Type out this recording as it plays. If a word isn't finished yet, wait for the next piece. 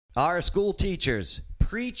Our school teachers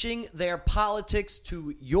preaching their politics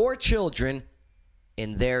to your children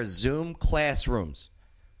in their Zoom classrooms.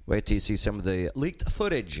 Wait till you see some of the leaked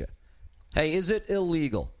footage. Hey, is it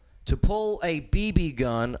illegal to pull a BB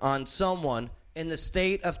gun on someone in the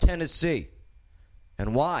state of Tennessee?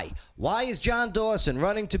 And why? Why is John Dawson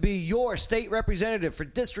running to be your state representative for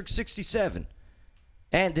District 67?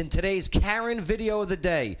 And in today's Karen video of the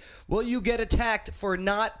day, will you get attacked for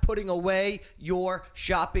not putting away your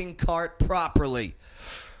shopping cart properly?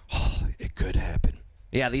 Oh, it could happen.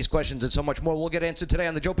 Yeah, these questions and so much more will get answered today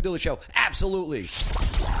on the Joe Padula Show. Absolutely.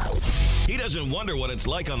 He doesn't wonder what it's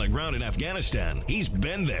like on the ground in Afghanistan. He's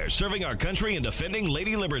been there, serving our country and defending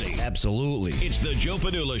Lady Liberty. Absolutely. It's the Joe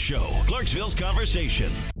Padula Show, Clarksville's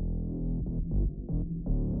Conversation.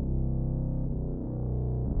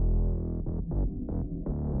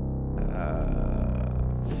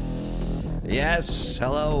 Yes,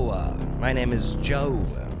 hello. My name is Joe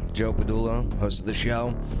Padula, host of the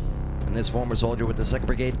show. And this former soldier with the 2nd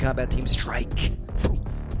Brigade Combat Team Strike,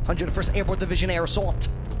 101st Airborne Division Air Assault,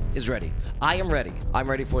 is ready. I am ready. I'm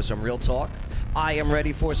ready for some real talk. I am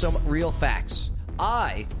ready for some real facts.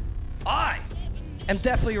 I am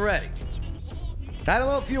definitely ready. I don't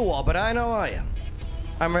know if you are, but I know I am.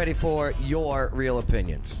 I'm ready for your real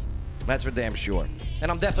opinions. That's for damn sure.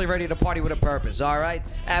 And I'm definitely ready to party with a purpose, all right?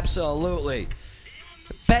 Absolutely.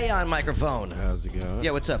 Bay on microphone. How's it going?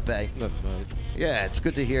 Yeah, what's up, Bay? Nothing much. Yeah, it's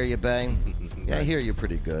good to hear you, Bay. Yeah, I hear you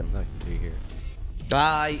pretty good. Nice to be here.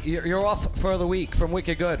 You're off for the week from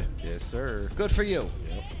Wicked Good. Yes, sir. Good for you.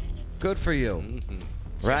 Yep. Good for you. Mm-hmm.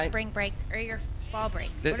 It's your Right? spring break or your fall break.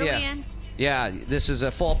 What are yeah. we in? Yeah, this is a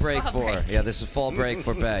fall break Fall break. Yeah, this is fall break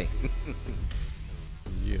for Bay.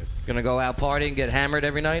 Yes. Gonna go out partying, get hammered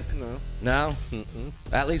every night? No. No? Mm-mm.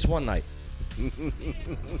 At least one night.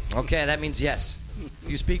 Okay, that means yes. If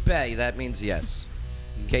you speak Bay, that means yes.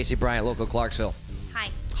 Casey Bryant, local Clarksville. Hi.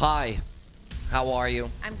 Hi. How are you?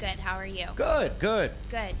 I'm good. How are you? Good. Good.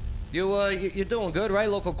 You're doing good, right?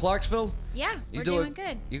 Local Clarksville? Yeah, You we're do doing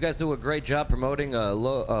good. You guys do a great job promoting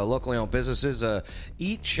locally owned businesses.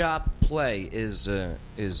 Eat, Shop, Play is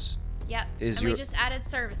Yep. Is and we your- just added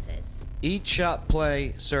services. Eat, Shop,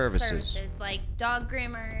 Play services. Services like dog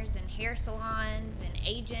groomers and hair salons and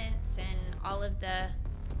agents and all of the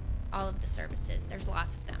services. There's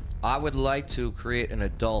lots of them. I would like to create an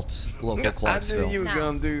adult local Clarksville. I knew you were No.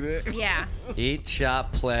 going to do that. Yeah, Eat,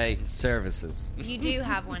 Shop, Play services. you do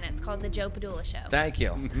have one. It's called the Joe Padula Show. Thank you.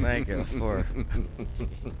 Thank you for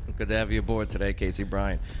good to have you aboard today, Casey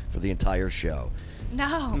Bryant, for the entire show.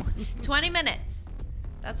 No, 20 minutes.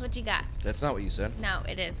 That's what you got. That's not what you said. No,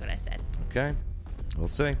 it is what I said. Okay. We'll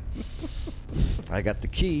see. I got the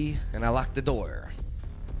key and I locked the door.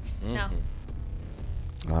 No.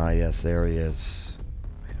 Ah, yes, there he is.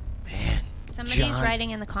 Man. Somebody's John.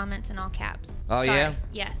 writing in the comments in all caps. Oh, Sorry. yeah?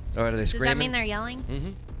 Yes. Or are they Does screaming? that mean they're yelling?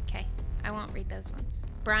 Mm-hmm. Okay. I won't read those ones.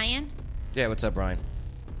 Brian? Yeah, what's up, Brian?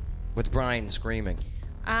 What's Brian screaming?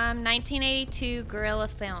 1982 Guerrilla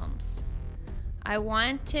Films. I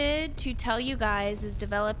wanted to tell you guys is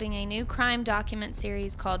developing a new crime document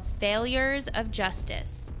series called Failures of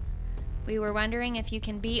Justice. We were wondering if you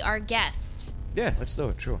can be our guest. Yeah, let's do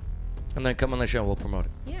it, sure. And then come on the show, we'll promote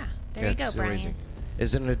it. Yeah. There you go, it's so easy. Brian.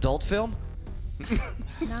 Is it an adult film?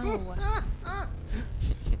 No.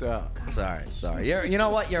 Stop. Sorry. You know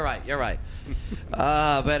what? You're right.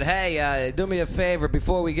 But hey, do me a favor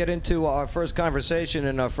before we get into our first conversation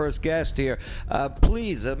and our first guest here.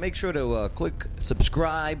 Please make sure to click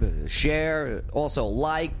subscribe, share, also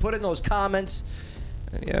like, put in those comments.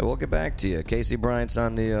 And yeah, we'll get back to you. Casey Bryant's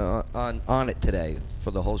on the on it today for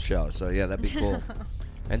the whole show. So yeah, that'd be cool.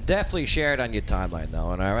 And definitely share it on your timeline,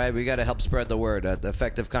 though. And all right, we got to help spread the word. The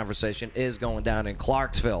effective conversation is going down in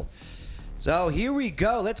Clarksville. So here we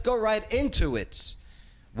go. Let's go right into it.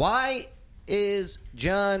 Why is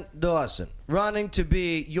John Dawson running to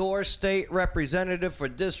be your state representative for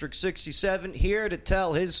District 67? Here to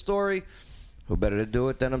tell his story. Who better to do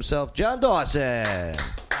it than himself? John Dawson.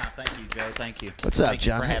 Thank you, Joe. Thank you. What's up, Thank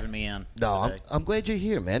John? you for having me in. No, today. I'm glad you're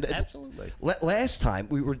here, man. Absolutely. Last time,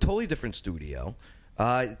 we were in a totally different studio,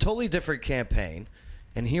 totally different campaign,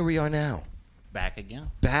 and here we are now. Back again.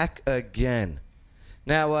 Back again.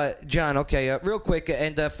 Now, John, okay, real quick,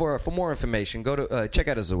 and for more information, go to check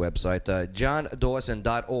out his website,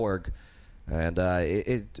 johndawson.org. And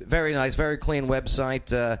it's very nice, very clean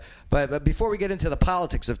website. But before we get into the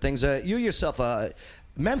politics of things, you yourself,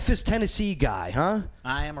 Memphis, Tennessee guy, huh?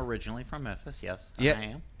 I am originally from Memphis, yes. Yeah. I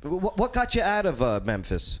am. What got you out of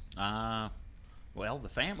Memphis? Well, the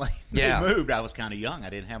family. Yeah. They moved. I was kind of young. I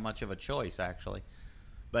didn't have much of a choice, actually.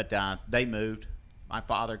 But they moved. My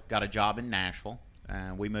father got a job in Nashville.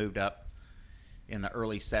 and we moved up in the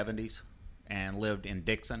early 70s and lived in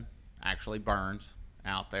Dixon, actually Burns,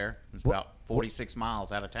 out there. It was about 46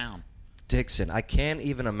 miles out of town. Dixon. I can't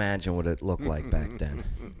even imagine what it looked like back then.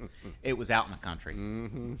 It was out in the country.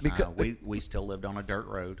 Because We still lived on a dirt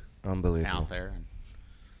road unbelievable. out there. And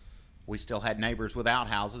we still had neighbors with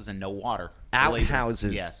outhouses and no water.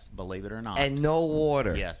 Outhouses? Yes, believe it or not. And no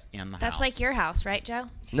water. yes, in the That's house. like your house, right, Joe?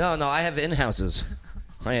 No, I have in-houses.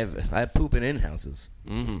 I have poop in in-houses.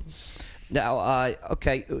 Now,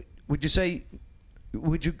 okay, would you say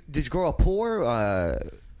did you grow up poor?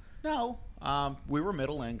 No, we were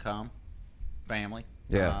middle income family.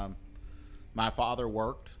 Yeah. My father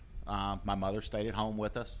worked. My mother stayed at home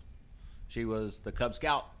with us. She was the Cub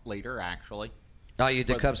Scout leader, actually. Oh, you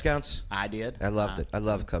did Cub Scouts? I did. I loved it. I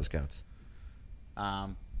love Cub Scouts.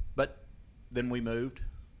 But then we moved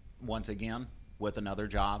once again with another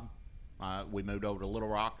job. We moved over to Little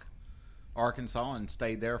Rock, Arkansas, and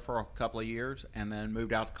stayed there for a couple of years, and then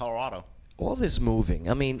moved out to Colorado. All this moving.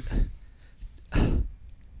 I mean,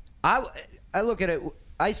 I look at it.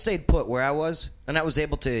 I stayed put where I was, and I was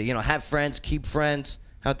able to, have friends, keep friends.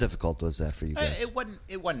 How difficult was that for you guys?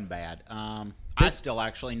 It wasn't bad. I still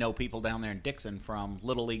actually know people down there in Dixon from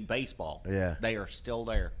Little League Baseball. Yeah. They are still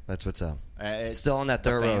there. That's what's up. It's Still on that the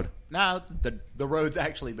dirt road. No, the road's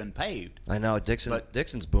actually been paved. I know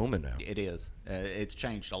Dixon's booming now. It is. It's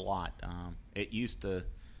changed a lot.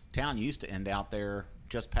 Town used to end out there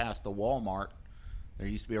just past the Walmart. There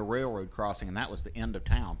used to be a railroad crossing, and that was the end of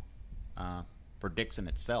town for Dixon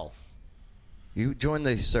itself. You joined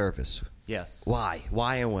the service. Yes. Why?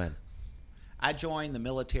 Why and when? I joined the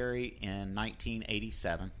military in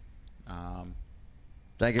 1987.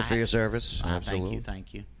 Thank you for your service. Absolutely.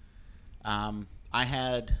 Thank you. I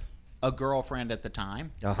had a girlfriend at the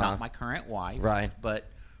time, not my current wife. Right. But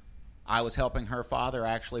I was helping her father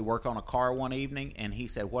actually work on a car one evening, and he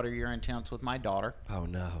said, "What are your intents with my daughter?" Oh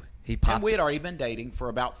no, And we had already been dating for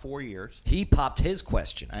about 4 years. He popped his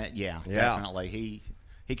question. Yeah, definitely.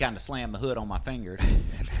 He kind of slammed the hood on my fingers,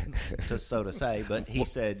 just so to say. But he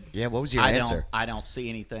said, Yeah, what was your answer? I don't see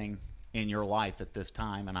anything in your life at this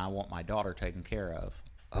time, and I want my daughter taken care of.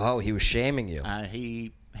 Oh, he was shaming you.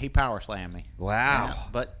 He power slammed me. Wow. Yeah,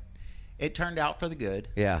 but it turned out for the good.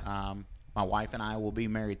 Yeah. My wife and I will be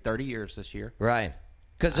married 30 years this year. Right.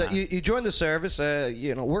 Because you joined the service,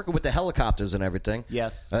 working with the helicopters and everything.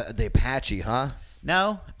 Yes. The Apache, huh?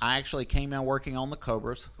 No, I actually came in working on the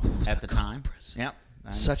Cobras at the time. Cobras. Yep.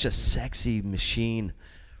 Such a sexy machine.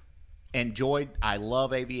 I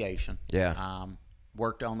love aviation. Yeah.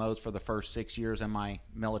 Worked on those for the first 6 years in my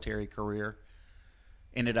military career.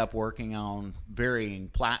 Ended up working on varying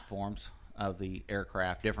platforms of the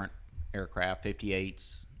aircraft, different aircraft,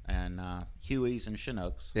 58s and Hueys and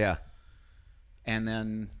Chinooks. Yeah. And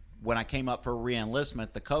then when I came up for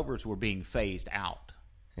re-enlistment, the Cobras were being phased out.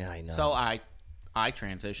 Yeah, I know. So I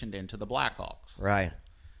transitioned into the Blackhawks. Right.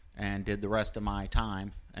 And did the rest of my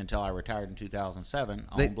time until I retired in 2007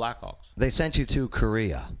 on Blackhawks. They sent you to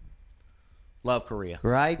Korea. Love Korea.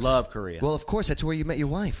 Right? Love Korea. Well, of course, that's where you met your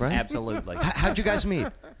wife, right? Absolutely. How'd you guys meet?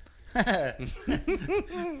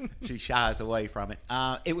 She shies away from it.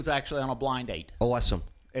 It was actually on a blind date. Awesome.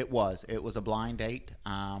 It was a blind date.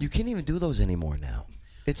 You can't even do those anymore now.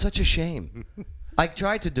 It's such a shame. I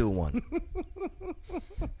tried to do one.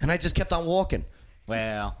 And I just kept on walking.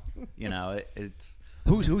 Well, it's...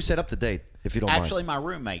 Who set up the date, if you don't mind? Actually, my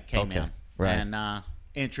roommate came in right. and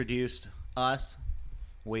introduced us.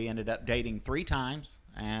 We ended up dating 3 times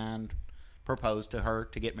and proposed to her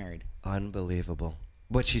to get married. Unbelievable.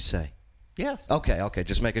 What'd she say? Yes. Okay,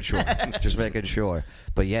 just making sure. Just making sure.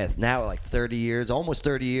 But yes, now like 30 years, almost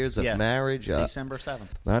 30 years of marriage. December 7th.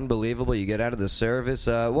 Unbelievable. You get out of the service.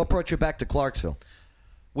 What brought you back to Clarksville?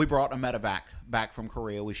 We brought a medevac back from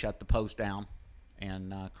Korea. We shut the post down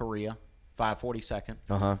in Korea,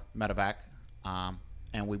 542nd medevac.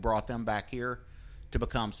 And we brought them back here to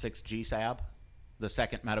become 6th GSAB, the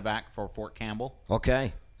 2nd medevac for Fort Campbell.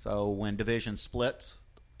 Okay. So when division splits,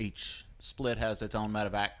 each split has its own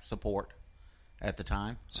medevac support at the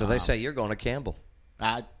time. So they say you're going to Campbell.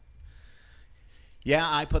 I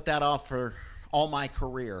put that off for all my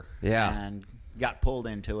career. Yeah. And got pulled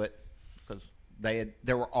into it because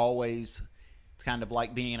there were always, it's kind of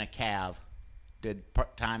like being a cav. Did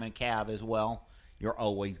time in a cav as well. You're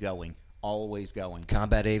always going. Always going.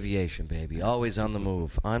 Combat aviation, baby. Always on the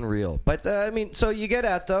move. Unreal. But, so you get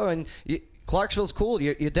out, though, and Clarksville's cool.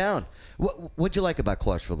 You're down. What'd you like about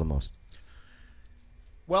Clarksville the most?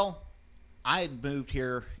 Well, I had moved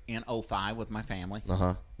here in 2005 with my family,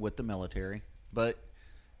 with the military. But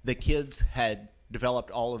the kids had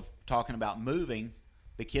developed all of talking about moving.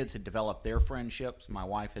 the kids had developed their friendships. My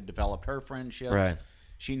wife had developed her friendships. Right.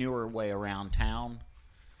 She knew her way around town.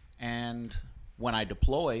 And when I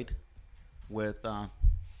deployed with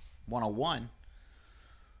 101,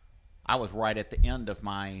 I was right at the end of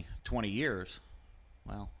my 20 years.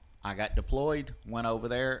 Well, I got deployed, went over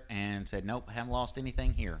there, and said, nope, I haven't lost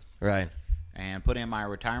anything here. Right. And put in my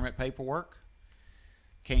retirement paperwork.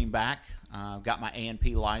 Came back, got my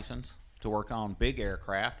A&P license to work on big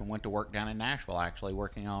aircraft, and went to work down in Nashville, actually,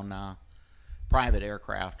 working on private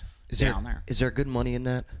aircraft down there. Is there good money in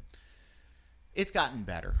that? It's gotten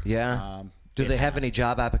better. Yeah. Do they have any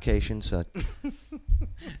job applications?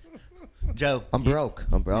 Joe, I'm broke.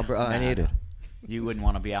 I need it. You wouldn't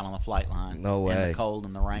want to be out on the flight line. No way. In the cold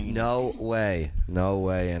and the rain. No way. No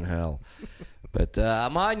way in hell. But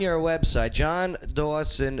I'm on your website.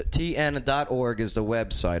 JohnDawsonTN.org is the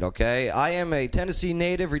website, okay? I am a Tennessee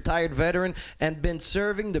native, retired veteran, and been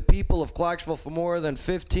serving the people of Clarksville for more than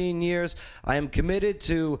 15 years. I am committed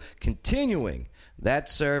to continuing that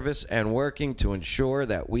service and working to ensure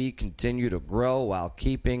that we continue to grow while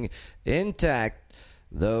keeping intact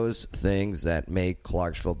those things that make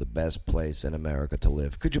Clarksville the best place in America to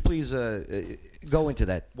live. Could you please go into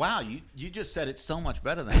that? Wow, you just said it so much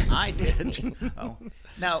better than I did. Oh.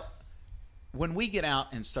 Now, when we get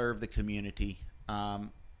out and serve the community,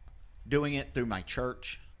 doing it through my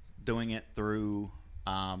church, doing it through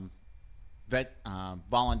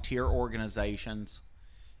volunteer organizations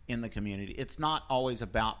in the community, it's not always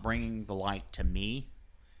about bringing the light to me.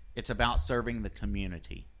 It's about serving the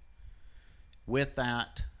community. With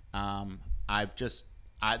that,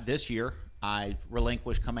 this year I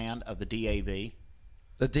relinquished command of the DAV.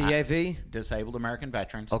 The DAV? Disabled American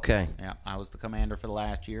Veterans. Okay. Yeah, I was the commander for the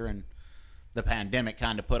last year, and the pandemic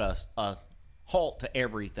kind of put a halt to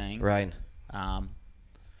everything. Right.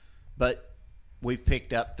 But we've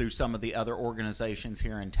picked up through some of the other organizations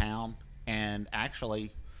here in town, and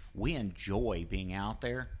actually we enjoy being out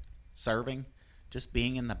there serving, just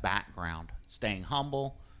being in the background, staying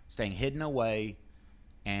humble, staying hidden away,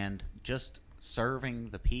 and just serving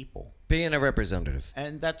the people. Being a representative.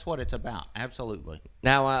 And that's what it's about, absolutely.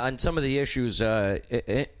 Now, on some of the issues,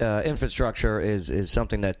 infrastructure is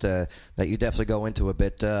something that you definitely go into a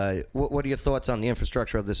bit. What are your thoughts on the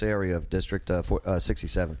infrastructure of this area of District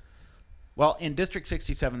 67? Well, in District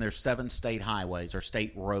 67, there's 7 state highways or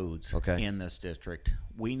state roads in this district.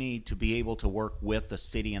 We need to be able to work with the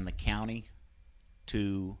city and the county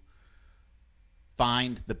to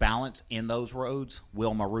find the balance in those roads.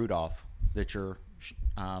 Wilma Rudolph, that your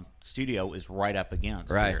studio is right up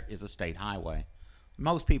against, here, is a state highway.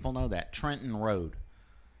 Most people know that. Trenton Road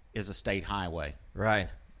is a state highway. Right.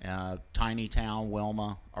 Tiny town,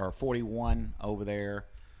 Wilma, or 41 over there.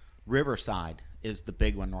 Riverside is the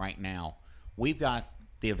big one right now. We've got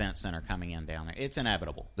the event center coming in down there. It's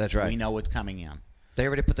inevitable. That's right. We know it's coming in. They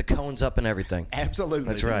already put the cones up and everything. Absolutely.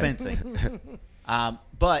 That's right. Fencing.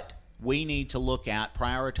 But we need to look at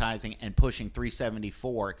prioritizing and pushing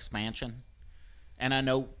 374 expansion. And I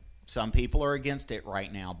know some people are against it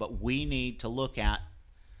right now, but we need to look at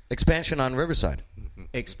expansion on Riverside.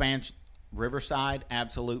 Expansion, Riverside,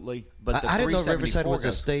 absolutely. But I didn't know Riverside was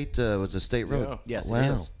a state road. Yeah. Yes, wow. it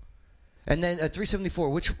is. And then 374.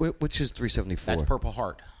 Which is 374? That's Purple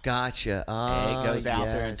Heart. Gotcha. It goes out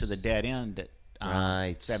there into the dead end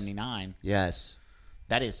at 79. Yes.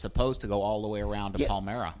 That is supposed to go all the way around to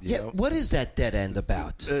Palmyra. Yeah. What is that dead end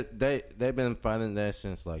about? They've been finding that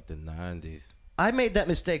since like the 90s. I made that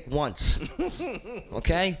mistake once.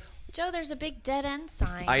 Okay. Joe, there's a big dead end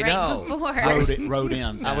sign I right know. before. Road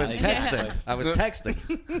ends. I was texting.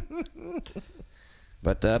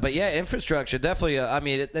 But yeah, infrastructure definitely. I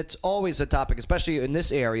mean, it's always a topic, especially in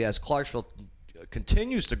this area as Clarksville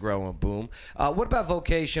continues to grow and boom. What about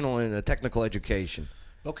vocational and technical education?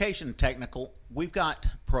 Vocation technical, we've got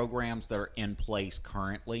programs that are in place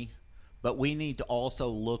currently, but we need to also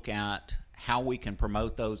look at how we can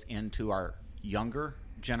promote those into our younger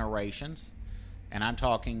generations. And I'm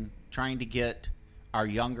talking trying to get our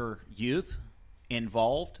younger youth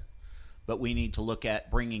involved, but we need to look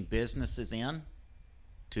at bringing businesses in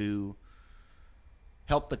to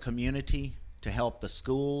help the community, to help the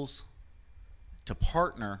schools, to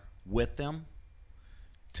partner with them,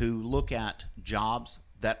 to look at jobs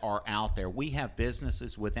that are out there. We have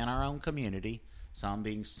businesses within our own community, some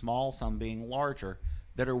being small, some being larger,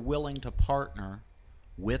 that are willing to partner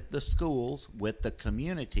with the schools, with the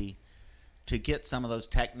community, to get some of those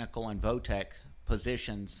technical and VOTEC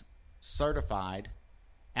positions certified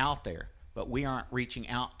out there. But we aren't reaching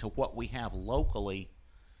out to what we have locally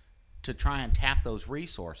to try and tap those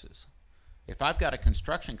resources. If I've got a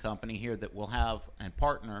construction company here that will have and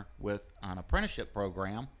partner with an apprenticeship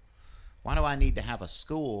program, why do I need to have a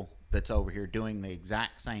school that's over here doing the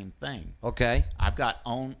exact same thing? Okay. I've got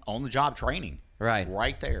on the job training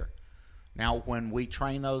right there. Now, when we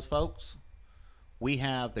train those folks, we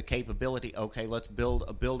have the capability, okay, let's build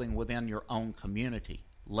a building within your own community.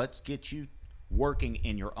 Let's get you working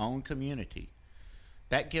in your own community.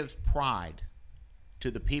 That gives pride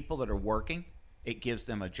to the people that are working. It gives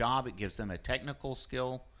them a job. It gives them a technical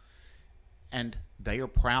skill. And they are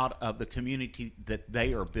proud of the community that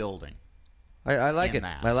they are building. I like it.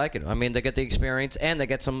 That. I like it. I mean, they get the experience and they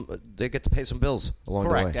get to pay some bills along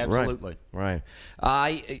the way. Correct, absolutely. Right.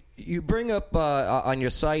 You bring up on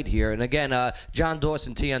your site here, and again,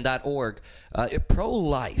 JohnDawsonTN.org,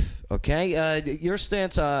 pro-life. Okay, your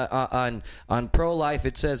stance on pro-life.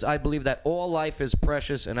 It says, "I believe that all life is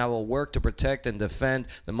precious, and I will work to protect and defend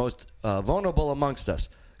the most vulnerable amongst us."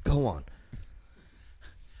 Go on.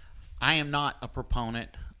 I am not a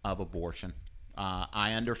proponent of abortion.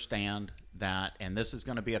 I understand that, and this is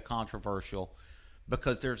going to be a controversial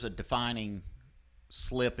because there's a defining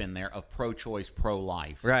slip in there of pro-choice,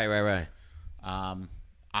 pro-life. Right.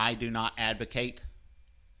 I do not advocate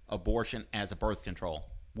abortion as a birth control.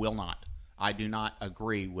 Will not. I do not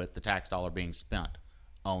agree with the tax dollar being spent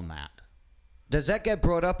on that. Does that get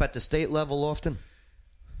brought up at the state level often?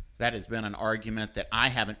 That has been an argument that I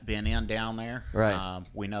haven't been in down there. Right.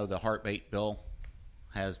 We know the heartbeat bill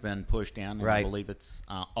has been pushed in, and right. I believe it's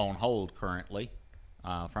on hold currently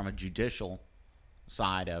from a judicial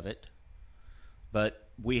side of it. But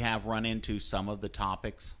we have run into some of the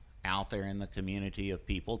topics out there in the community of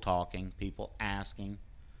people talking, people asking,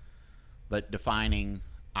 but defining.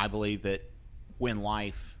 I believe that when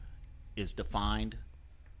life is defined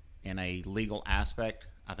in a legal aspect,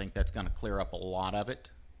 I think that's going to clear up a lot of it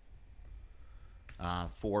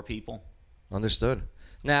for people. Understood.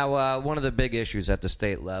 Now, one of the big issues at the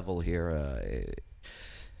state level here,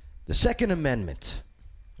 the Second Amendment.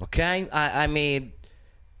 Okay? I mean,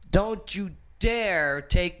 don't you dare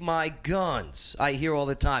take my guns. I hear all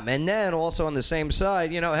the time. And then also on the same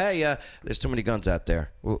side, hey, there's too many guns out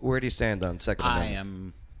there. Where do you stand on Second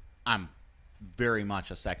Amendment? I'm very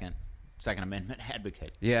much a Second Amendment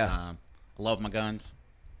advocate. Yeah. I love my guns.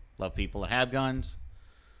 Love people that have guns.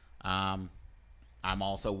 I'm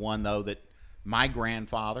also one, though, that my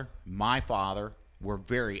grandfather, my father were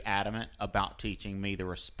very adamant about teaching me the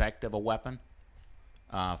respect of a weapon,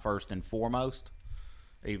 first and foremost.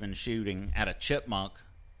 Even shooting at a chipmunk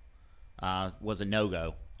was a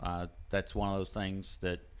no-go. That's one of those things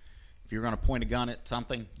that if you're going to point a gun at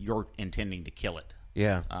something, you're intending to kill it.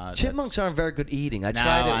 Yeah. Chipmunks aren't very good eating. I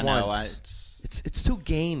tried it once. It's too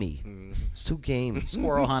gamey. It's too gamey.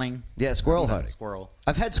 Squirrel hunting. Yeah, squirrel hunting. Squirrel.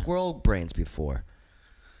 I've had squirrel brains before.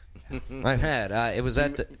 I've had. It was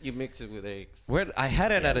at you mix it with eggs. I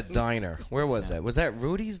had it at a diner. Where was that? Was that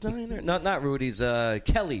Rudy's diner? Not Rudy's.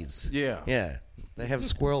 Kelly's. Yeah. They have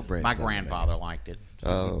squirrel brains. My grandfather liked it.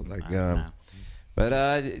 Oh my God!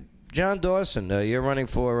 But John Dawson, you're running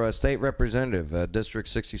for state representative, District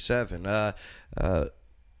 67.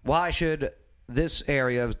 Why should this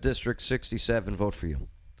area of District 67 vote for you?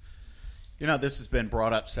 This has been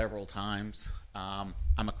brought up several times. I'm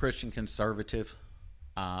a Christian conservative.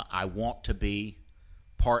 I want to be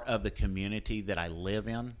part of the community that I live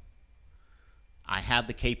in. I have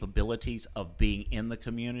the capabilities of being in the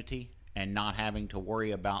community and not having to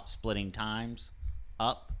worry about splitting times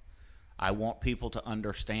up. I want people to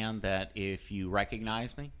understand that if you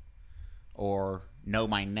recognize me or know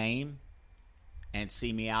my name and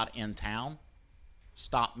see me out in town,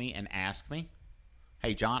 stop me and ask me,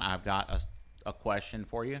 "Hey, John, I've got a question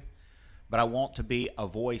for you." But I want to be a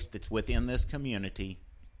voice that's within this community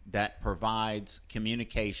that provides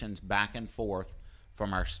communications back and forth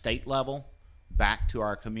from our state level back to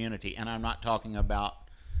our community. And I'm not talking about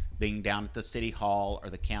being down at the city hall or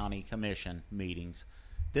the county commission meetings.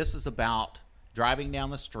 This is about driving down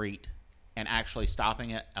the street and actually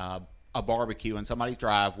stopping at a barbecue in somebody's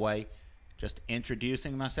driveway, just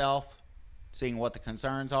introducing myself, seeing what the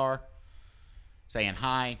concerns are, saying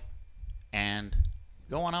hi, and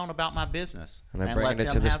going on about my business. And then bringing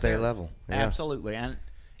it to the state level. Yeah. Absolutely. And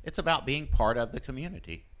it's about being part of the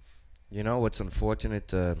community. You know what's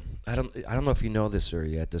unfortunate? I don't know if you know this or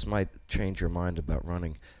yet. This might change your mind about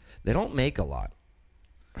running. They don't make a lot.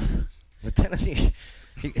 The Tennessee,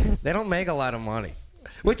 they don't make a lot of money,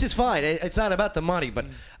 which is fine. It's not about the money, but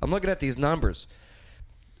I'm looking at these numbers.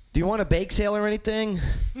 Do you want a bake sale or anything?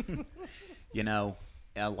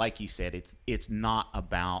 Like you said, it's not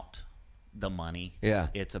about the money. Yeah.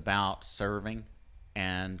 It's about serving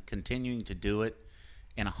and continuing to do it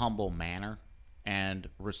in a humble manner and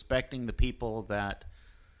respecting the people that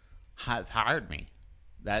have hired me.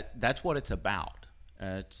 That's what it's about.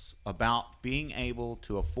 It's about being able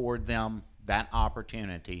to afford them that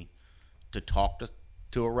opportunity to talk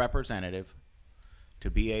to a representative, to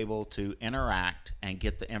be able to interact and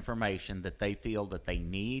get the information that they feel that they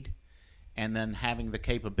need, and then having the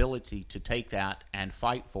capability to take that and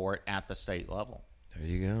fight for it at the state level. There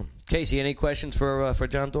you go. Casey, any questions for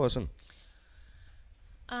John Dawson?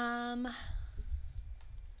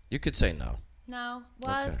 You could say no. No.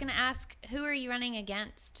 Well, I was going to ask, who are you running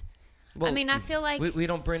against? Well, I mean, I feel like... We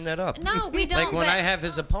don't bring that up. No, we don't. Like when I have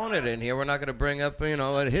his opponent in here, we're not going to bring up,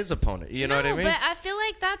 his opponent. You know what I mean? But I feel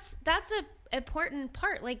like that's a important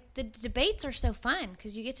part. Like, the debates are so fun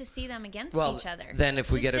because you get to see them against each other. Then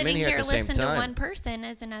if we get him in here at the same time... Just sitting here listening to one person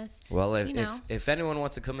isn't as, Well, if anyone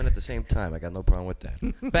wants to come in at the same time, I got no problem with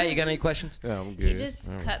that. Bat, you got any questions? Yeah, I'm good. You just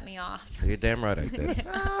cut me off. You're damn right I did.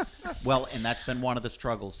 Well, and that's been one of the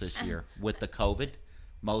struggles this year. With the COVID,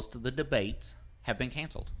 most of the debates have been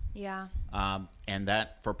canceled. Yeah. And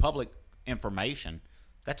that, for public information,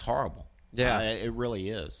 that's horrible. Yeah. It really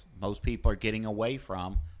is. Most people are getting away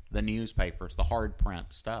from the newspapers, the hard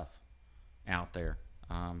print stuff out there.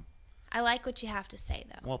 I like what you have to say,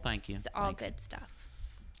 though. Well, thank you. It's all good stuff.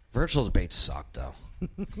 Virtual debates suck, though.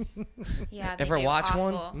 Yeah, they Ever do watch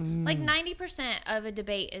awful. one? Like 90% of a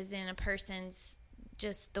debate is in a person's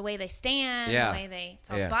just the way they stand, Yeah. the way they...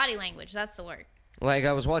 It's all Yeah. body language. That's the word. Like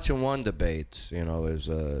I was watching one debate, it was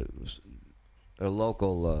a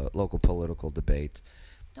local political debate.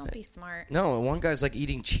 Don't be smart. No, one guy's like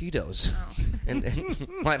eating Cheetos, and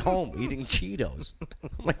at home eating Cheetos.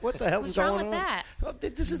 I'm like, what the hell is going on? What's wrong with that? Oh,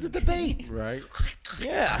 this is a debate, Right?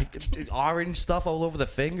 Yeah, orange stuff all over the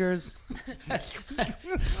fingers.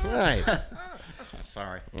 Right.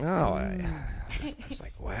 Sorry. Oh, I was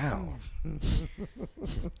like, wow.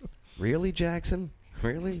 Really, Jackson?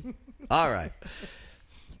 Really? All right.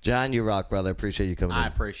 John, you rock, brother. Appreciate you coming in. I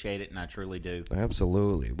appreciate it, and I truly do.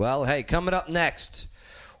 Absolutely. Well, hey, coming up next.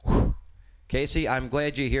 Casey, I'm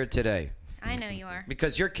glad you're here today. I know you are.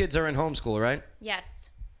 Because your kids are in homeschool, right? Yes.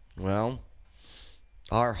 Well,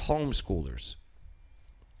 our homeschoolers,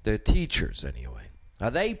 the teachers anyway, are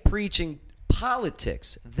they preaching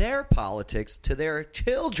politics, their politics, to their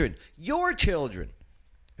children, your children,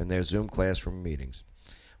 in their Zoom classroom meetings?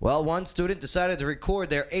 Well, one student decided to record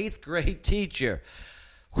their 8th grade teacher.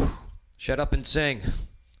 Shut up and sing.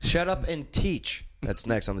 Shut up and teach. That's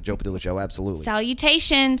next on the Joe Padula Show. Absolutely.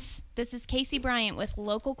 Salutations. This is Casey Bryant with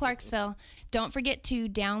Local Clarksville. Don't forget to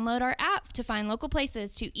download our app to find local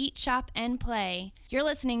places to eat, shop, and play. You're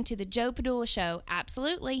listening to the Joe Padula Show.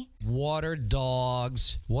 Absolutely. Water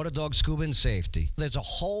dogs scuba and safety. There's a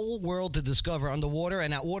whole world to discover underwater,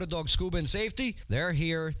 and at Water Dog Scuba and Safety, they're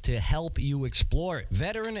here to help you explore it.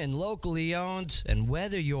 Veteran and locally owned, and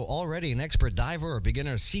whether you're already an expert diver or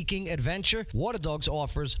beginner seeking adventure, Water Dogs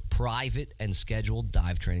offers private and scheduled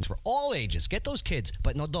dive trainings for all ages. Get those kids,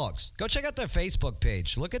 but no dogs. Go check out their Facebook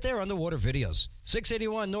page. Look at their underwater videos.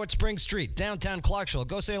 681 North Spring Street, downtown Clarksville.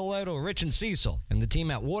 Go say hello to Rich and Cecil and the team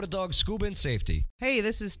at Water Dog Scuba and Safety. Hey,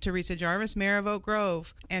 this is Teresa Jarvis, Mayor of Oak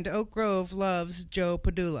Grove, and Oak Grove loves Joe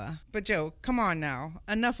Padula. But Joe, come on now.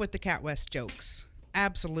 Enough with the Cat West jokes.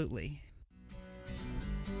 Absolutely.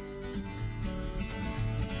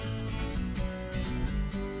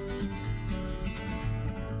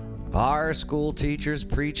 Our school teachers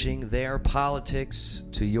preaching their politics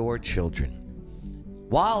to your children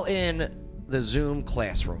while in the Zoom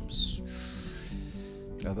classrooms.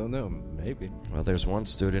 I don't know. Maybe. Well, there's one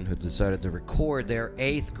student who decided to record their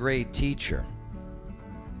 8th grade teacher.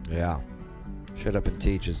 Yeah. Shut up and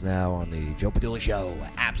teach is now on the Joe Padula Show.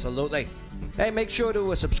 Absolutely. Hey, make sure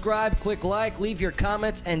to subscribe, click like, leave your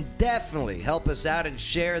comments, and definitely help us out and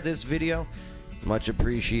share this video. Much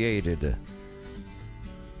appreciated.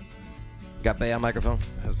 Got Bay on microphone?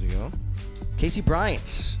 How's it going? Casey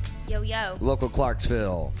Bryant, Yo, yo. local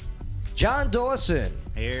Clarksville. John Dawson,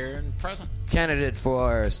 Here and present. candidate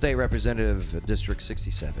for State Representative District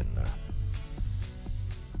 67.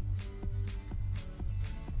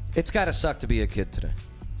 It's got to suck to be a kid today.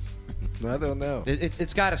 I don't know.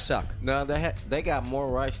 It's got to suck. No, they got more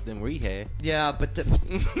rights than we had. Yeah, but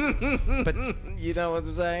You know what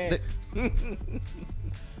I'm saying?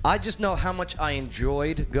 I just know how much I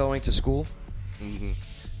enjoyed going to school. Mm-hmm.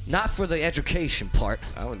 Not for the education part.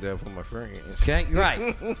 I went there for my friends. Okay,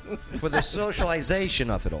 right. For the socialization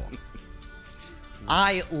of it all.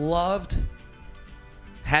 I loved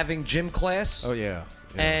having gym class. Oh, yeah.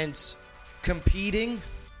 And competing.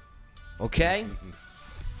 Okay?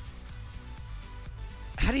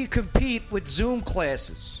 How do you compete with Zoom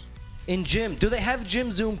classes? In gym. Do they have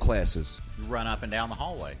gym Zoom classes? You run up and down the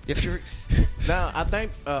hallway. If you're... Now, I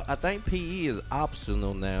think PE is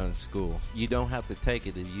optional now in school. You don't have to take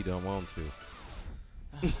it if you don't want to.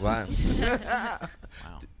 Wow.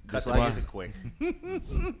 Wow. Cut the music quick.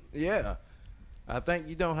 Yeah. I think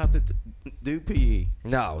you don't have to do PE.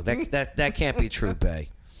 No, that can't be true, Bay.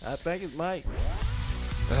 I think it might.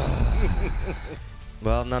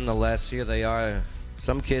 Well, nonetheless, here they are.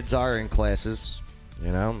 Some kids are in classes,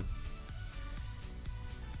 you know,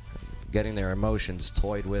 getting their emotions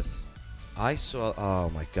toyed with. I saw, oh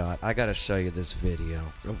my God, I gotta show you this video.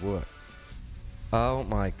 Of what? Oh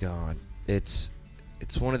my God. It's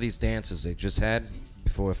one of these dances they just had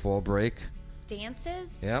before fall break.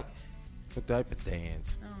 Dances? Yep. What type of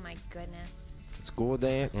dance? Oh my goodness. School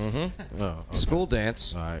dance? Mm-hmm. Oh, okay. School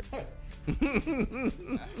dance. All right.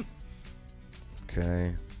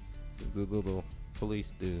 Okay. The little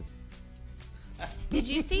police dude. Did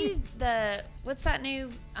you see what's that new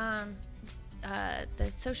the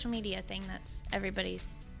social media thing that's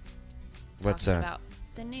everybody's What's talking that? about?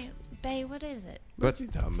 The new Bay, what is it? What you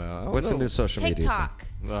talking about? I don't What's know. the new social media? TikTok.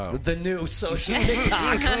 Oh. The new social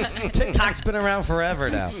TikTok. TikTok's been around forever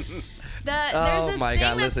now. There's a my thing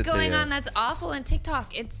God, that's listen to going you. on that's awful in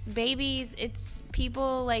TikTok. It's babies. It's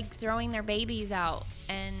people like throwing their babies out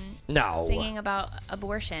and No. singing about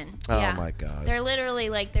abortion. Oh, yeah. my God. They're literally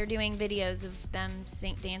like they're doing videos of them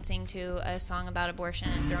dancing to a song about abortion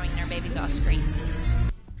and throwing their babies off screen.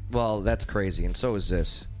 Well, that's crazy, and so is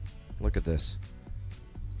this. Look at this.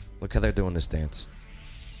 Look how they're doing this dance.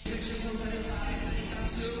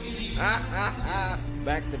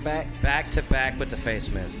 Back to back. Back to back with the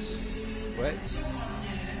face masks. What?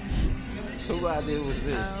 Who idea was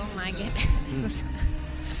this? Oh my goodness.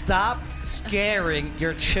 Stop scaring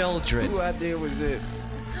your children. Who idea was this?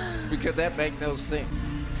 Because that make no sense.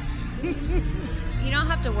 You don't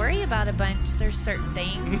have to worry about a bunch. There's certain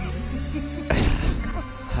things.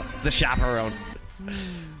 The chaperone.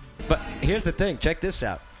 But here's the thing. Check this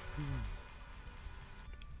out.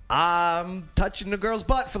 I'm touching the girl's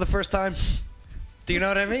butt for the first time. Do you know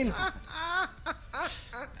what I mean?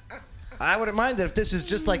 I wouldn't mind it if this is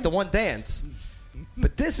just like the one dance.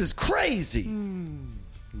 But this is crazy.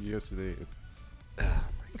 Yes, it is. Oh,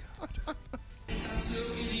 my God.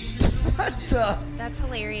 What the? That's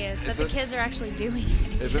hilarious that the kids are actually doing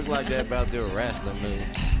It it. looked like they're about to do a wrestling move.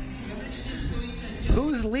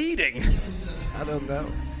 Who's leading? I don't know.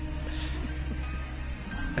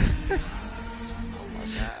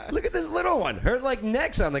 Look at this little one. Her like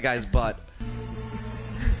neck's on the guy's butt.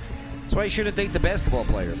 That's why you shouldn't date the basketball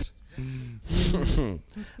players.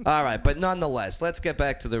 All right, but nonetheless, let's get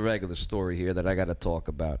back to the regular story here that I got to talk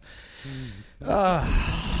about.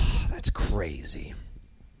 That's crazy.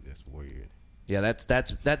 That's weird. Yeah, that's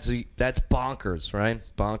bonkers, right?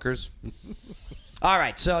 Bonkers. All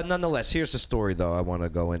right, so nonetheless, here's the story though I want to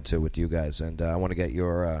go into with you guys, and I want to get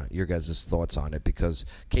your guys' thoughts on it because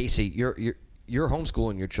Casey, you're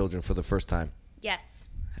homeschooling your children for the first time, Yes.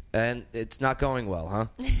 and it's not going well, huh?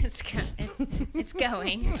 It's going.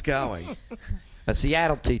 It's going. A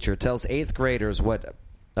Seattle teacher tells 8th graders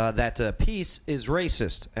that peace is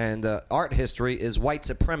racist and art history is white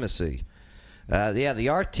supremacy. The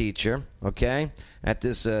art teacher, okay, at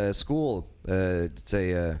this school, it's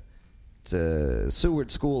a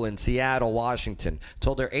Seward School in Seattle, Washington,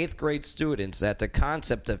 told their 8th grade students that the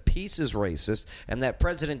concept of peace is racist and that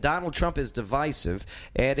President Donald Trump is divisive,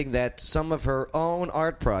 adding that some of her own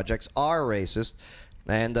art projects are racist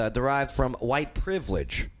and derived from white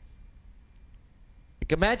privilege.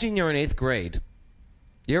 Like, imagine you're in 8th grade.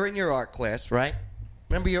 You're in your art class, right?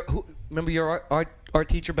 Remember your art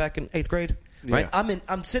teacher back in 8th grade? Right? Yeah.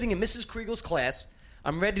 I'm sitting in Mrs. Kriegel's class.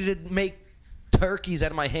 I'm ready to make turkeys out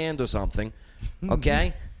of my hand or something,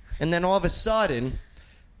 okay? And then all of a sudden,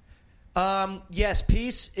 yes,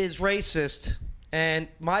 peace is racist and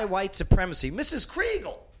my white supremacy. Mrs.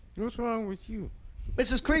 Kriegel! What's wrong with you?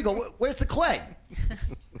 Mrs. Kriegel, where's the clay?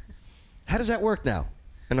 How does that work now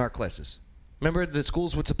in art classes? Remember the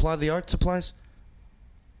schools would supply the art supplies?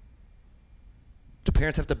 Do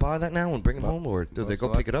parents have to buy that now and bring them home, or do they go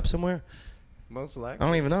pick it up somewhere? Most likely. I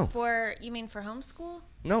don't even know. You mean for homeschool?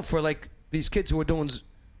 No, for like these kids who are doing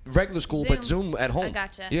regular school but Zoom at home. I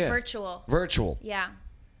gotcha. Yeah. Virtual. Yeah.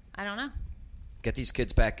 I don't know. Get these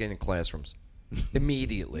kids back in classrooms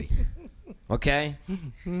immediately. Okay?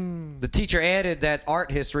 The teacher added that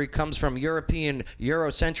art history comes from European,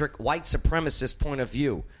 Eurocentric, white supremacist point of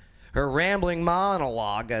view. Her rambling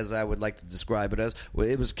monologue, as I would like to describe it as,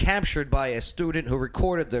 it was captured by a student who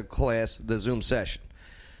recorded the Zoom session.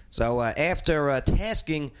 So after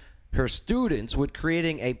tasking her students with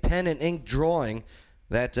creating a pen and ink drawing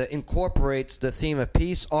that incorporates the theme of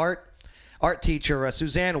peace. Art teacher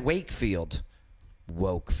Suzanne Wakefield.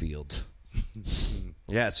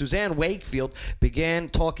 Yeah, Suzanne Wakefield began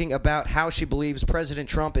talking about how she believes President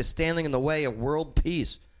Trump is standing in the way of world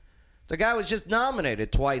peace. The guy was just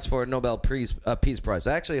nominated twice for a Nobel Peace Prize.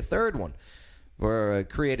 Actually, a third one for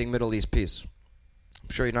creating Middle East peace. I'm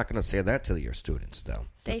sure you're not going to say that to your students, though.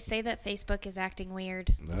 They say that Facebook is acting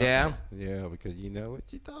weird. No. Yeah? Yeah, because you know what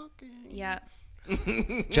you're talking. Yeah.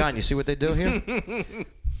 John, you see what they do here?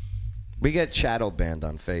 We get shadow banned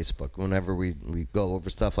on Facebook whenever we go over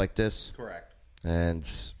stuff like this. Correct. And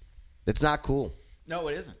it's not cool. No,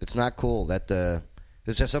 it isn't. It's not cool.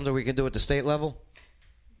 Is there something we can do at the state level?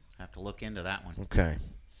 Have to look into that one. Okay.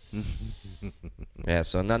 Yeah,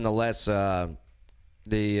 so nonetheless,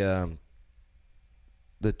 the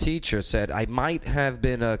teacher said, I might have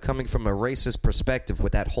been coming from a racist perspective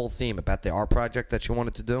with that whole theme about the art project that she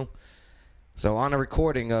wanted to do. So on a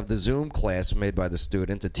recording of the Zoom class made by the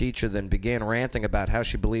student, the teacher then began ranting about how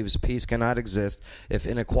she believes peace cannot exist if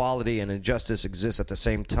inequality and injustice exist at the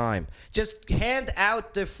same time. Just hand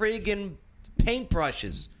out the friggin'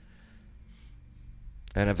 paintbrushes.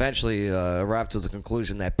 And eventually arrived to the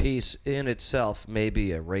conclusion that peace in itself may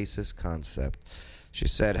be a racist concept. She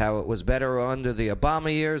said how it was better under the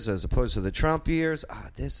Obama years as opposed to the Trump years.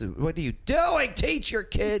 What are you doing? Teach your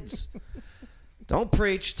kids. Don't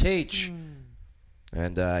preach, teach.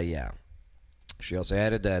 And, yeah. She also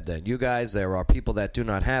added that you guys, there are people that do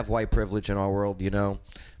not have white privilege in our world, you know.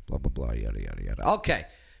 Blah, blah, blah, yada, yada, yada. Okay,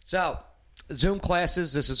 so Zoom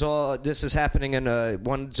classes, this is happening in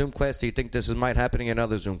one Zoom class. Do you think this might happening in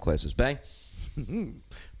other Zoom classes, Bang?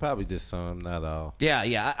 Probably just some, not all.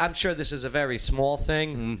 Yeah, I'm sure this is a very small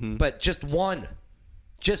thing, but just one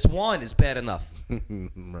is bad enough.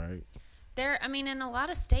 Right. In a lot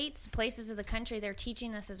of states, places of the country, they're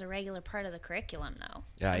teaching this as a regular part of the curriculum, though.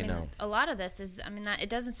 Yeah, I know. A lot of this is, it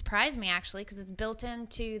doesn't surprise me, actually, because it's built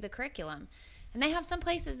into the curriculum. And they have some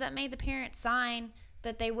places that made the parents sign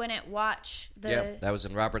that they wouldn't watch the... Yeah, that was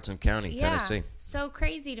in Robertson County, Tennessee. So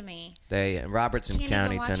crazy to me. In Robertson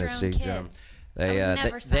County, Tennessee,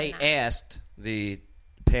 they asked the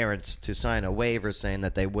parents to sign a waiver saying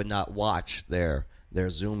that they would not watch their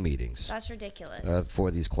Zoom meetings. That's ridiculous. For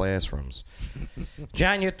these classrooms.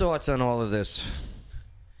 John, your thoughts on all of this?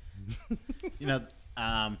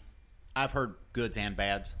 I've heard goods and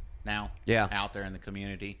bads now out there in the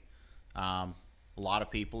community. A lot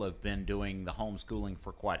of people have been doing the homeschooling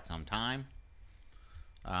for quite some time.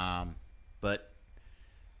 But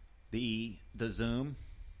the Zoom,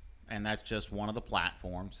 and that's just one of the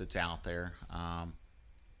platforms that's out there.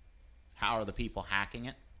 How are the people hacking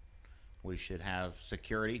it? We should have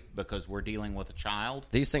security because we're dealing with a child.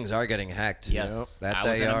 These things are getting hacked. Yes. I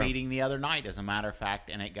was in a meeting the other night, as a matter of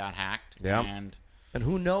fact, and it got hacked. Yeah. And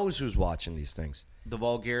who knows who's watching these things? The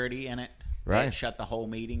vulgarity in it. Right. It shut the whole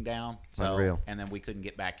meeting down. Unreal. And then we couldn't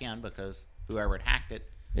get back in because whoever had hacked it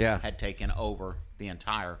had taken over the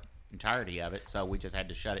entirety of it. So we just had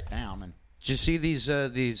to shut it down. And did you see these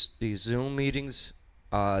Zoom meetings,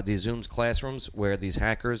 these Zoom's classrooms where these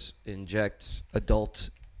hackers inject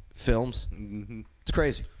adult films? Mm-hmm. It's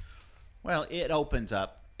crazy. Well, it opens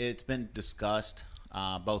up. It's been discussed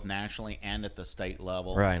both nationally and at the state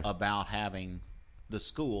level about having the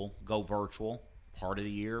school go virtual part of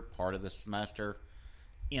the year, part of the semester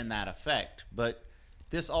in that effect. But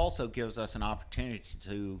this also gives us an opportunity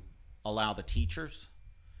to allow the teachers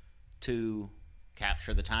to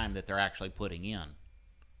capture the time that they're actually putting in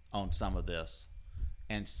on some of this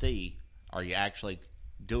and see, are you actually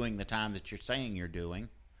doing the time that you're saying you're doing?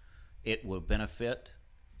 It will benefit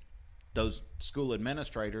those school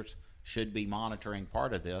administrators. Should be monitoring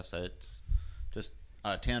part of this. It's just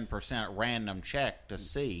a 10% random check to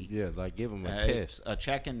see. Yeah, like give them a test. A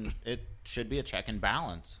check and it should be a check and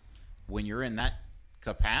balance when you're in that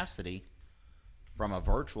capacity from a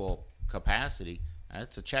virtual capacity.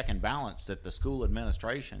 It's a check and balance that the school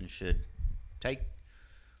administration should take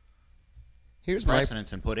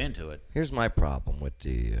precedence and put into it. Here's my problem with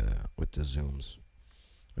the Zooms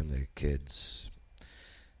and the kids.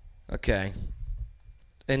 Okay.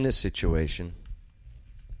 In this situation,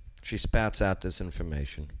 she spouts out this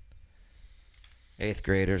information. 8th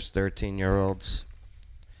graders, 13-year-olds.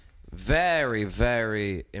 Very,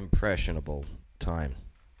 very impressionable time.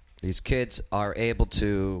 These kids are able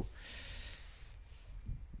to...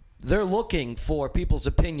 They're looking for people's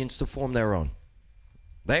opinions to form their own.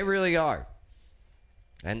 They really are.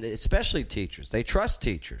 And especially teachers. They trust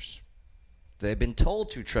teachers. They've been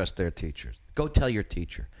told to trust their teachers. Go tell your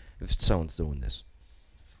teacher if someone's doing this.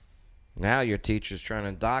 Now your teacher's trying to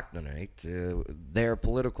indoctrinate their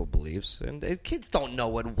political beliefs. And kids don't know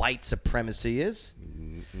what white supremacy is.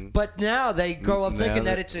 Mm-hmm. But now they grow up thinking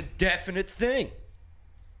that it's a definite thing.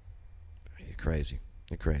 You're crazy.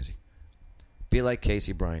 You're crazy. Be like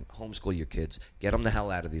Casey Bryant. Homeschool your kids. Get them the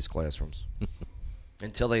hell out of these classrooms.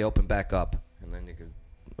 Until they open back up. And then you can...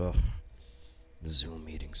 Ugh. The Zoom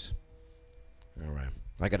meetings. All right.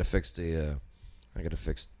 I got to fix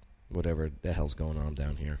whatever the hell's going on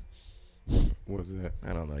down here. What's that?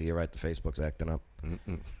 I don't know. You're right. The Facebook's acting up.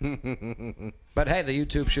 But hey, the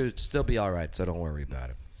YouTube should still be all right, so don't worry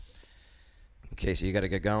about it. Okay, so you got to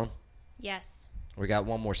get going? Yes. We got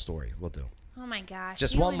one more story. We'll do. Oh, my gosh.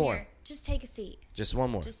 Just You one in more. here. Just take a seat. Just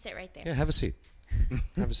one more. Just sit right there. Yeah, have a seat.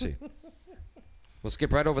 Have a seat. We'll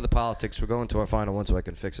skip right over the politics. We're going to our final one so I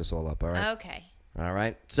can fix this all up, all right? Okay. All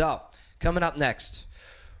right. So, coming up next.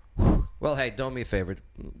 Well, hey, do me a favor.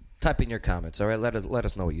 Type in your comments, all right? Let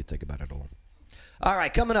us know what you think about it all. All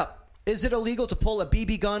right, coming up. Is it illegal to pull a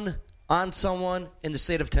BB gun on someone in the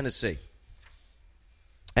state of Tennessee?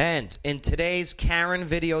 And in today's Karen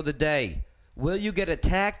video of the day, will you get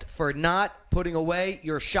attacked for not putting away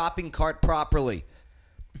your shopping cart properly?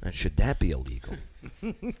 And should that be illegal?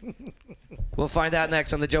 We'll find out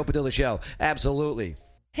next on the Joe Padula Show. Absolutely.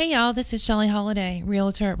 Hey y'all, this is Shelly Holiday,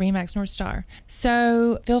 realtor at RE/MAX North Star.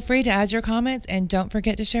 So feel free to add your comments and don't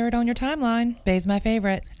forget to share it on your timeline. Bay's my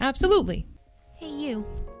favorite. Absolutely. Hey you.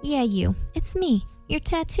 Yeah, you. It's me, your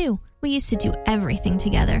tattoo. We used to do everything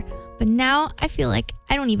together, but now I feel like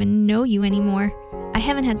I don't even know you anymore. I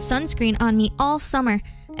haven't had sunscreen on me all summer,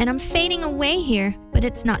 and I'm fading away here, but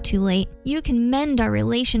it's not too late. You can mend our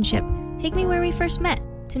relationship. Take me where we first met.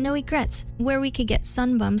 To No Regrets, where we could get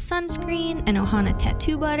Sunbum sunscreen and Ohana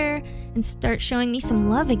tattoo butter and start showing me some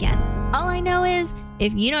love again. All I know is,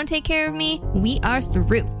 if you don't take care of me, we are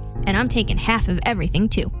through. And I'm taking half of everything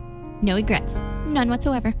too. No regrets. None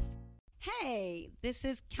whatsoever. Hey, this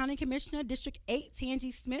is County Commissioner District 8,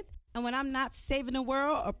 Tangi Smith. And when I'm not saving the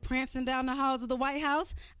world or prancing down the halls of the White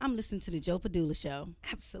House, I'm listening to the Joe Padula Show.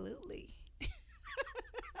 Absolutely.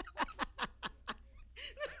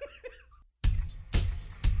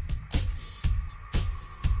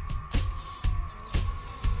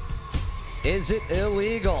 Is it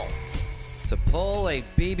illegal to pull a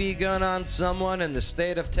BB gun on someone in the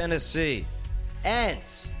state of Tennessee? And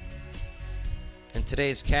in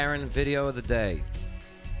today's Karen video of the day,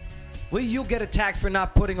 will you get attacked for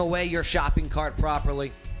not putting away your shopping cart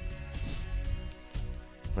properly?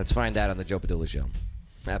 Let's find out on the Joe Padula Show.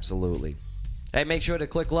 Absolutely. Hey, make sure to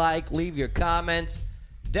click like, leave your comments.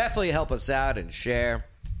 Definitely help us out and share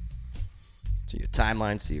to your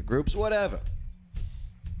timelines, to your groups, whatever.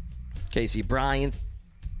 Casey Bryant.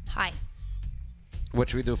 Hi. What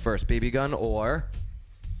should we do first, BB gun or?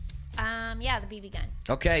 Yeah, the BB gun.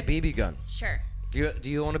 Okay, BB gun. Sure. Do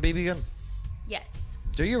you own a BB gun? Yes.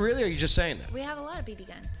 Do you really, or are you just saying that? We have a lot of BB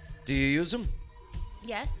guns. Do you use them?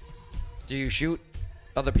 Yes. Do you shoot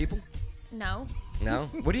other people? No. No?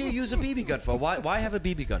 What do you use a BB gun for? Why have a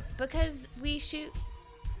BB gun? Because we shoot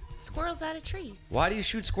squirrels out of trees. Why do you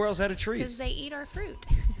shoot squirrels out of Because trees? they eat our fruit.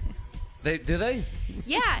 Do they?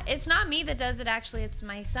 Yeah, it's not me that does it, actually. It's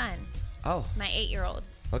my son. Oh. My 8-year-old.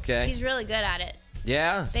 Okay. He's really good at it.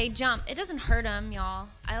 Yeah? They jump. It doesn't hurt them, y'all.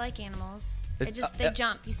 I like animals. They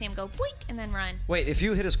jump. You see them go boink and then run. Wait, if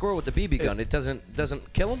you hit a squirrel with the BB gun, it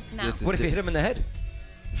doesn't kill him? No. What if you hit him in the head?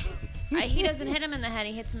 He doesn't hit him in the head.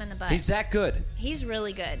 He hits him in the butt. He's that good. He's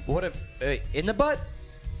really good. What if in the butt?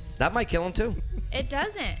 That might kill him too. It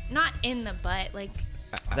doesn't. Not in the butt, like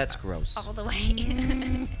That's gross. all the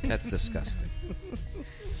way. That's disgusting.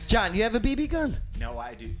 John, you have a BB gun? No,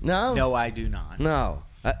 I do. No? No, I do not. No.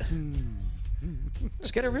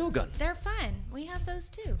 Just get a real gun. They're fun. We have those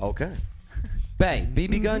too. Okay. Bay,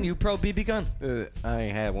 BB gun? You pro BB gun? I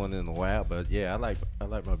ain't had one in a while, but yeah, I like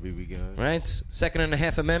my BB gun. Right? Second and a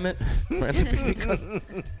half amendment. Right, the BB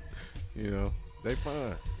gun. You know, they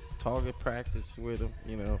fun. Target practice with them,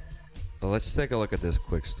 you know. Well, let's take a look at this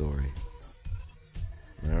quick story.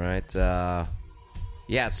 All right.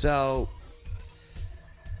 Yeah, so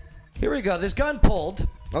here we go. This gun pulled,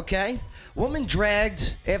 okay? Woman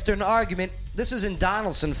dragged after an argument. This is in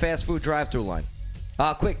Donaldson fast food drive-thru line.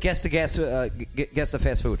 Quick, guess the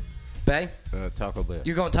fast food. Bay? Taco Bell.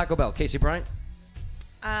 You're going Taco Bell. Casey Bryant?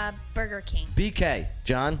 Burger King. BK.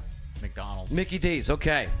 John? McDonald's. Mickey D's.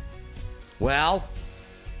 Okay. Well,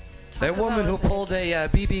 that Taco woman Bell who is a pulled a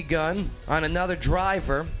BB gun on another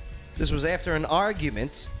driver, this was after an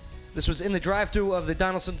argument. This was in the drive-thru of the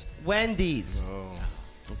Donaldson's Wendy's. Oh.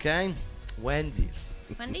 Okay? Wendy's.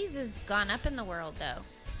 Wendy's has gone up in the world, though.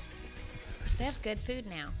 They have good food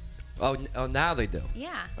now. Oh, now they do.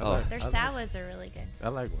 Yeah. Oh. Their salads are really good. I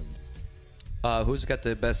like Wendy's. Who's got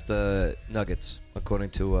the best nuggets, according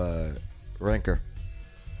to Ranker?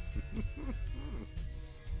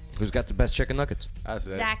 Who's got the best chicken nuggets? I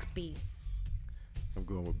said Zaxby's. I'm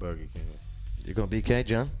going with Burger King. You're going BK,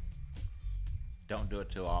 John? Don't do it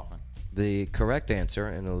too often. The correct answer,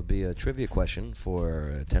 and it'll be a trivia question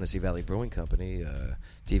for Tennessee Valley Brewing Company,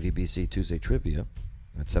 TVBC Tuesday Trivia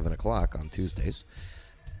at 7 o'clock on Tuesdays.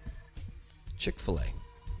 Chick-fil-A.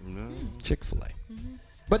 Chick-fil-A. Mm-hmm.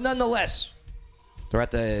 But nonetheless, they're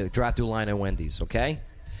at the drive-thru line at Wendy's, okay?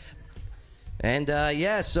 And,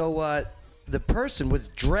 so the person was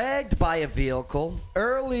dragged by a vehicle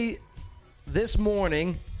early this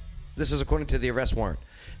morning. This is according to the arrest warrant.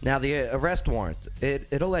 Now, the arrest warrant,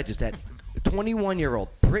 it alleges that 21-year-old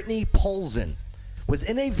Brittany Polzin was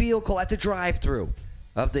in a vehicle at the drive-thru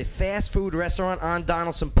of the fast food restaurant on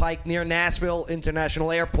Donaldson Pike near Nashville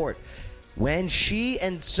International Airport when she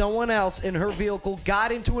and someone else in her vehicle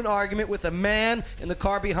got into an argument with a man in the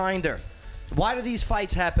car behind her. Why do these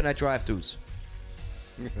fights happen at drive-thrus?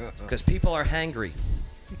 Because people are hangry.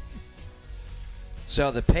 So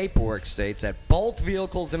the paperwork states that both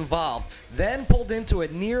vehicles involved then pulled into a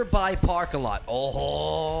nearby parking lot.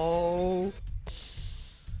 Oh.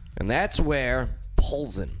 And that's where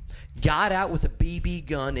Polzin got out with a BB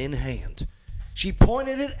gun in hand. She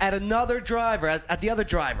pointed it at another driver, at the other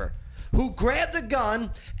driver, who grabbed the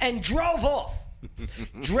gun and drove off,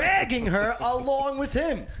 dragging her along with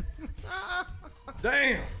him.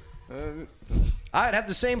 Damn. I'd have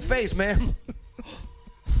the same face, man.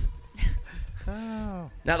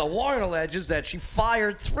 Now, the warrant alleges that she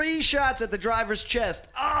fired 3 shots at the driver's chest.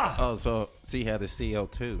 Oh, so she had a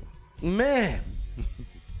CO2. Man.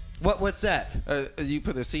 What's that? You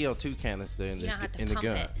put a CO2 canister in the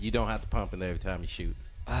gun. it. You don't have to pump it every time you shoot.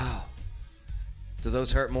 Oh. Do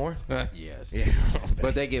those hurt more? Yes. Yeah.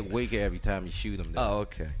 But they get weaker every time you shoot them. Oh,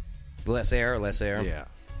 okay. Less air. Yeah.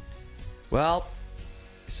 Well,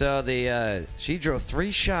 so she drove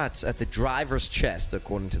 3 shots at the driver's chest,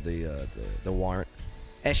 according to the warrant,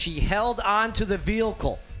 as she held on to the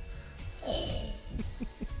vehicle,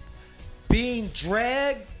 being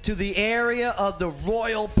dragged to the area of the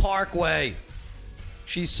Royal Parkway.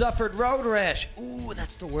 She suffered road rash. Ooh,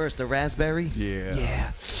 that's the worst. The raspberry? Yeah.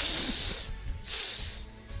 Yeah.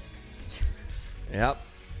 Yep.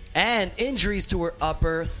 And injuries to her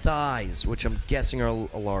upper thighs, which I'm guessing are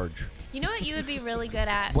large. You know what you would be really good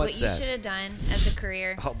at? What's what you that? should have done as a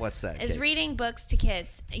career? Oh, what's that? Is Casey? reading books to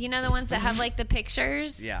kids. You know the ones that have like the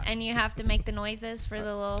pictures? Yeah. And you have to make the noises for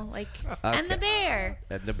the little like and the bear.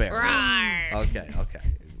 And the bear. Rawr. Okay.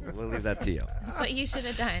 We'll leave that to you. That's what you should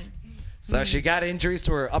have done. So she got injuries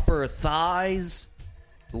to her upper thighs,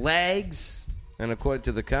 legs, and according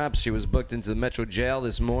to the cops, she was booked into the Metro Jail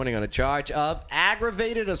this morning on a charge of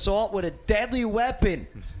aggravated assault with a deadly weapon.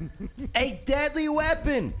 A deadly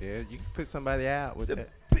weapon. Yeah, you can put somebody out with that.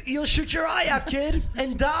 You'll shoot your eye out, kid,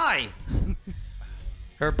 and die.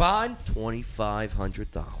 Her bond,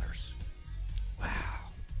 $2,500. Wow.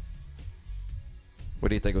 What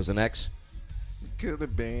do you think? It was an X? Could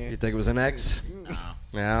have been. You think it was an X?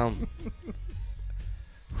 No.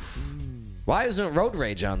 Why isn't road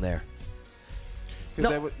rage on there?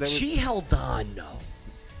 No, she held on, no.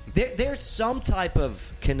 There's some type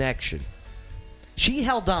of connection. She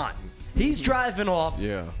held on. He's driving off.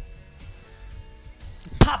 Yeah.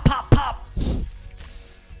 Pop, pop, pop.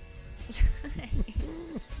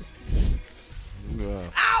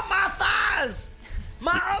 Ow, my thighs!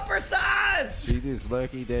 My upper thighs! She just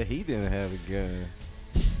lucky that he didn't have a gun.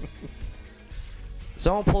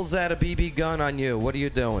 Someone pulls out a BB gun on you. What are you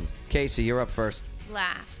doing? Casey, you're up first.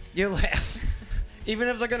 Laugh. You laugh. Even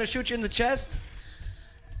if they're going to shoot you in the chest?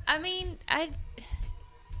 I mean, I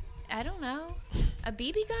don't know. A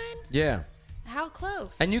BB gun? Yeah. How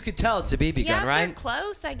close? And you could tell it's a BB yeah, gun, right? if they're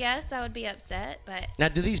close, I guess I would be upset, but Now,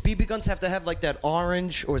 do these BB guns have to have like that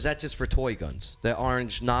orange, or is that just for toy guns? That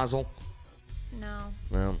orange nozzle? no.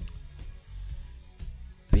 No.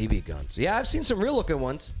 BB guns. Yeah, I've seen some real looking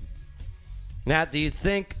ones. Now, do you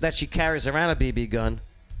think that she carries around a BB gun,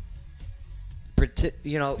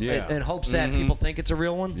 in hopes that people think it's a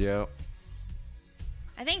real one? Yeah.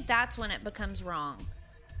 I think that's when it becomes wrong.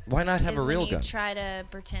 Why not have is a real when you gun? try to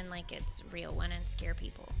pretend like it's real one and scare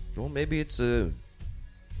people. Well, maybe it's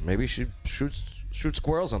maybe she shoots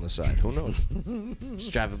squirrels on the side. Who knows?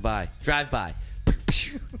 Just drive by.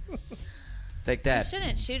 Take that. You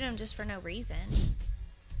shouldn't shoot him just for no reason.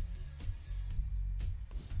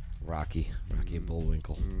 Rocky and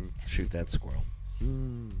Bullwinkle. Shoot that squirrel.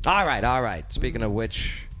 All right. Speaking of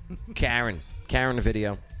which, Karen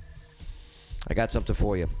video. I got something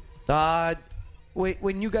for you.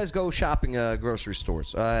 When you guys go shopping grocery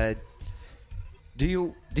stores, do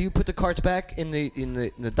you put the carts back in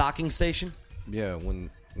the docking station? Yeah, when.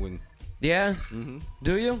 Yeah. Mm-hmm.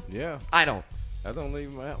 Do you? Yeah. I don't. I don't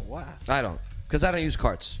leave them out. Why? I don't, because I don't use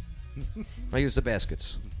carts. I use the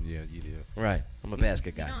baskets. Yeah, you do. Right. I'm a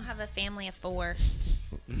basket guy. You don't have a family of 4.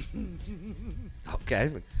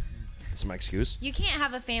 Okay. That's my excuse. You can't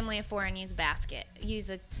have a family of 4 and use a basket. Use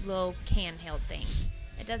a little can-held thing.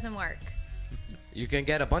 It doesn't work. You can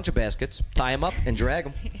get a bunch of baskets, tie them up, and drag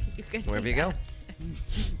them You could wherever do you go. that.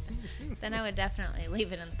 Then I would definitely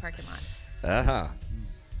leave it in the parking lot. Uh-huh.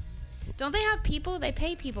 Don't they have people? They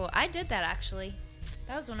pay people. I did that, actually.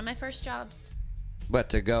 That was one of my first jobs. But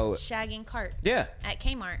to go... Shagging carts. Yeah. At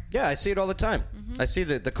Kmart. Yeah, I see it all the time. Mm-hmm. I see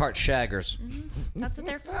the cart shaggers. That's what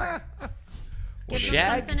they're for. Give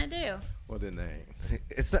Shag? them something to do. What their name?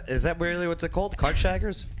 Is that really what they're called? Cart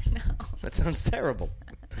shaggers? No. That sounds terrible.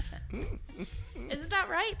 Isn't that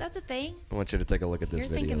right? That's a thing. I want you to take a look at this You're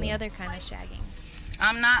video. thinking the though. other kind of shagging.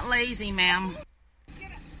 I'm not lazy, ma'am.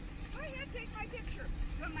 Go ahead, take my picture.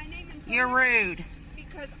 Put my name in. You're rude.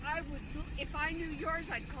 Because I would, if I knew yours,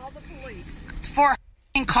 I'd call the police. For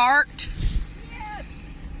a cart? Yes.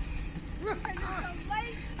 Because you're so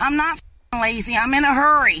lazy. I'm not lazy. I'm in a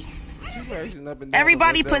hurry. She's raising up and down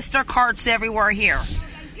Everybody the window. puts their carts everywhere here.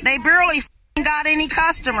 They barely got any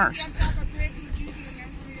customers. Jump off a bridge with you. Do you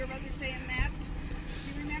remember your mother saying that?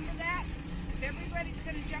 Do you remember that? If everybody's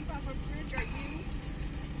going to jump off a bridge, are you?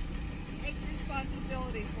 Take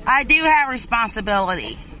responsibility for it. I do have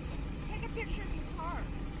responsibility. Take a picture of your car.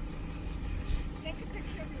 Take a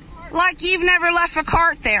picture of your car. Like you've never left a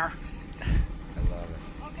cart there.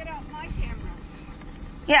 I'll get out my camera.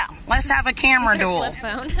 Yeah, let's have a camera duel. Flip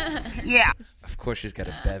phone. Yeah, Of course she's got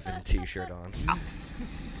a Bevan t-shirt on.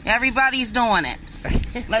 everybody's doing it.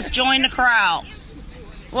 Let's join the crowd.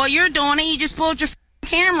 Well, you're doing it. You just pulled your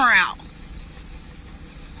camera out.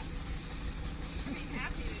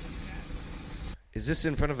 Is this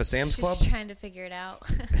in front of a Sam's Club? She's trying to figure it out.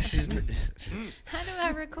 She's How do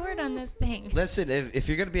I record on this thing? Listen, if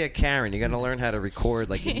you're going to be a Karen, you got to learn how to record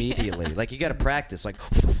like immediately. Like you got to practice like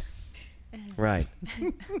right.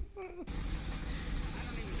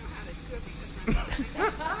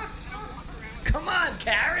 Come on,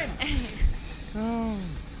 Karen.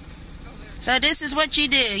 So this is what you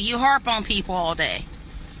do. You harp on people all day.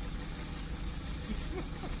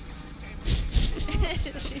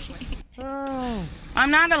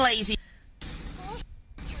 I'm not a lazy.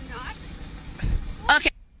 You're not. Okay,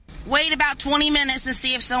 wait about 20 minutes and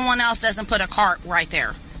see if someone else doesn't put a cart right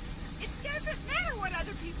there. It doesn't matter what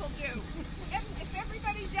other people do. If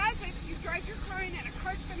everybody does it, you drive your car in and a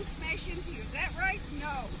cart's going to smash into you. Is that right?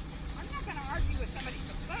 No. I'm not going to argue with somebody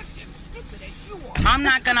so fucking stupid as you are. I'm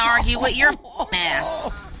not going to argue with your ass.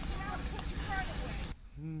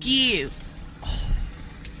 You.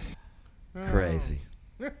 Crazy.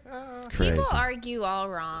 People argue all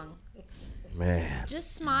wrong. Man.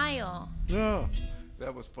 Just smile. No,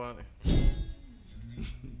 that was funny.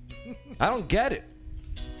 I don't get it.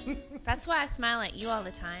 That's why I smile at you all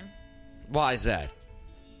the time. Why is that?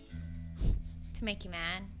 To make you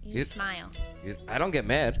mad. You just smile. I don't get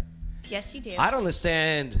mad. Yes, you do. I don't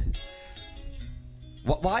understand.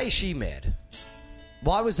 Why is she mad?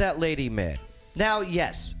 Why was that lady mad? Now,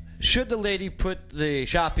 yes. Should the lady put the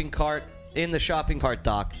shopping cart in the shopping cart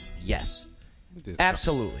dock? Yes.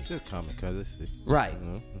 Absolutely. Just common courtesy. Right. You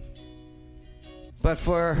know? But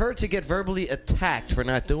for her to get verbally attacked for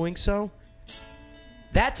not doing so,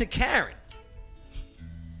 that's a Karen.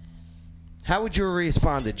 How would you have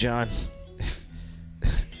responded, John?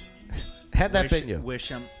 Had that been you? Wish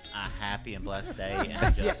him a happy and blessed day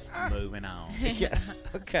and just moving on. Yes.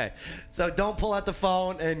 Okay. So don't pull out the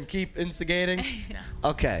phone and keep instigating?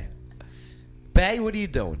 No. Okay. Bay, what are you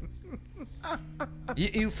doing?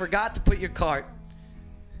 You forgot to put your cart.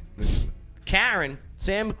 Karen,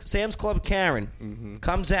 Sam's Club Karen,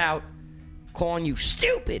 comes out calling you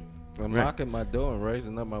stupid. I'm knocking my door and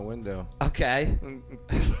raising up my window. Okay.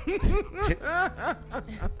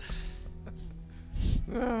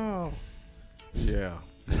 Oh. Yeah.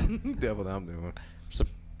 That's what I'm doing. So,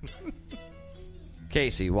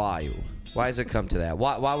 Casey, why? Why does it come to that?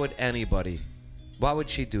 Why would anybody? Why would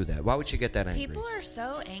she do that? Why would she get that angry? People are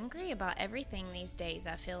so angry about everything these days,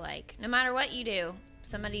 I feel like. No matter what you do,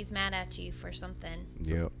 somebody's mad at you for something.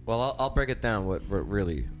 Yeah. Well, I'll break it down what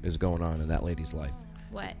really is going on in that lady's life.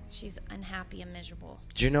 What? She's unhappy and miserable.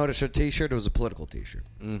 Did you notice her T-shirt? It was a political T-shirt.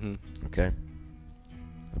 Mm-hmm. Okay.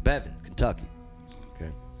 Bevan, Kentucky.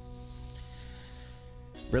 Okay.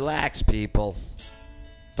 Relax, people.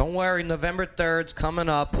 Don't worry. November 3rd's coming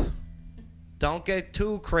up. Don't get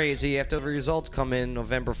too crazy after the results come in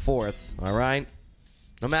November 4th, all right?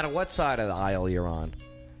 No matter what side of the aisle you're on.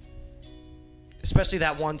 Especially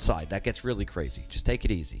that one side. That gets really crazy. Just take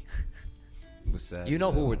it easy. What's that? You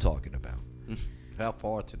know who we're talking about. How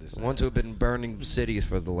far to this? The ones who have been burning cities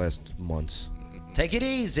for the last months. Take it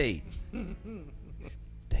easy. Damn.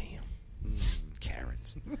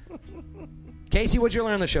 Karens. Casey, what'd you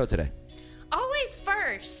learn on the show today? Always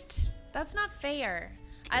first. That's not fair.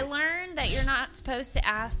 I learned that you're not supposed to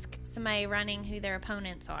ask somebody running who their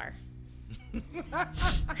opponents are. You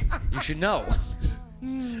should know.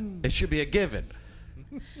 It should be a given.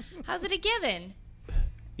 How's it a given?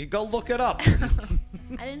 You go look it up.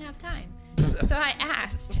 I didn't have time. So I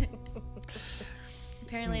asked.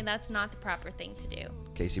 Apparently that's not the proper thing to do.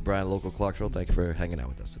 Casey Bryant, local Clarksville, thank you for hanging out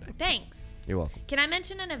with us today. Thanks. You're welcome. Can I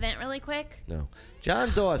mention an event really quick? No. John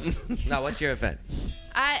Dawson. No, what's your event?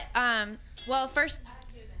 Well, first...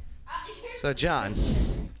 So, John,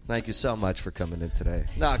 thank you so much for coming in today.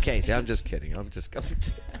 No, Casey, I'm just kidding. I'm just coming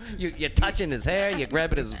to... You're touching his hair. You're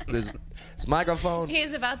grabbing his microphone.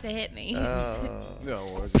 He's about to hit me.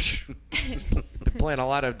 No. He's been playing a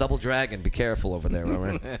lot of Double Dragon. Be careful over there, all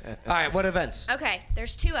right? All right, what events? Okay,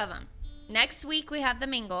 there's 2 of them. Next week, we have the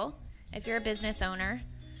Mingle. If you're a business owner,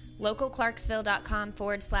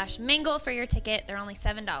 localclarksville.com/mingle for your ticket. They're only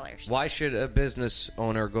 $7. Why should a business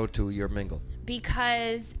owner go to your Mingle?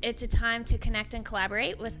 Because it's a time to connect and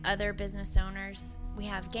collaborate with other business owners. We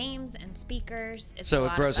have games and speakers. It's So a it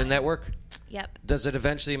lot grows of a fun. network? Yep. Does it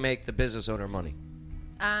eventually make the business owner money?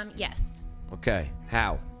 Yes. Okay.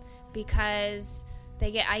 How? Because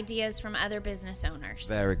they get ideas from other business owners.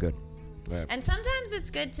 Very good. Very- And sometimes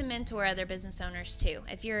it's good to mentor other business owners too.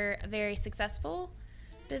 If you're a very successful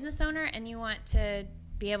business owner and you want to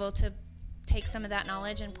be able to take some of that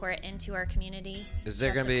knowledge and pour it into our community, Is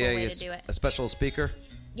there going to that's be cool way to do it. a special speaker?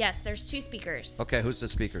 Yes, there's 2 speakers. Okay, who's the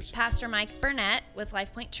speakers? Pastor Mike Burnett with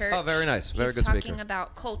Life Point Church. Oh, very nice. Very He's good talking speaker.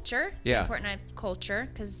 about culture, Yeah. the importance of culture,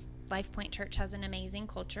 because Life Point Church has an amazing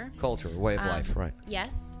culture. Culture, way of life, right.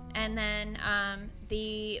 Yes. And then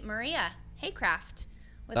the Maria Haycraft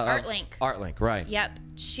with Of ArtLink. ArtLink, right. Yep.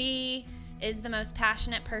 She is the most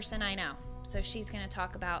passionate person I know. So she's going to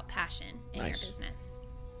talk about passion in Nice. your business.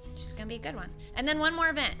 She's going to be a good one. And then one more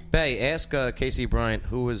event. Bay, ask Casey Bryant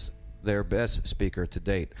who was their best speaker to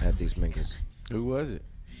date at these mingles. Who was it?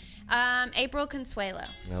 April Consuelo.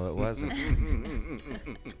 No, it wasn't.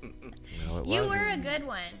 No, it You wasn't. were a good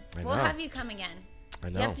one. I We'll know. have you come again. I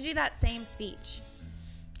know. You have to do that same speech.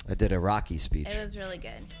 I did a Rocky speech, It was really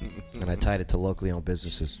good. and I tied it to locally owned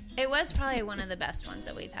businesses. It was probably one of the best ones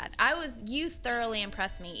that we've had. You thoroughly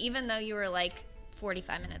impressed me, even though you were like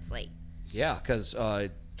 45 minutes late. Yeah, because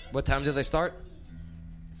what time did they start?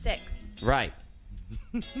 6. Right.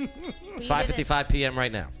 It's 5:55 p.m.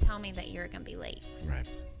 right now. Tell me that you're going to be late. Right.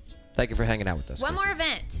 Thank you for hanging out with us. One Casey. more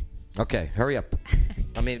event. Okay, hurry up.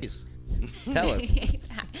 I mean, tell us.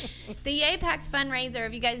 The YayPax fundraiser.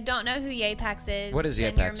 If you guys don't know who YayPax is, What is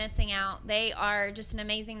then YayPax? you're missing out. They are just an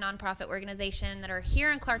amazing nonprofit organization that are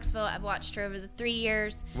here in Clarksville. I've watched her over the 3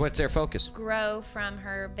 years What's their focus? grow from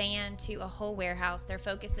her van to a whole warehouse. Their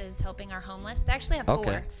focus is helping our homeless. They actually have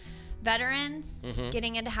Okay. 4. Veterans Mhm.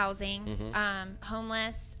 getting into housing, Mhm.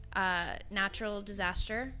 homeless, natural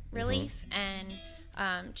disaster relief, and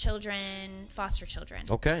children, foster children.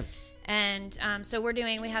 Okay. And so we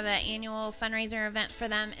have an annual fundraiser event for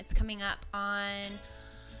them. It's coming up on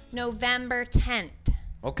November 10th.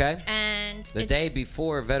 Okay. And The it's day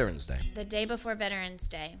before Veterans Day. the day before Veterans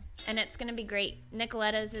Day. And it's going to be great.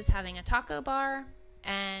 Nicoletta's is having a taco bar.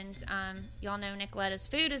 And y'all know Nicoletta's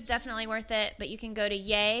food is definitely worth it. But you can go to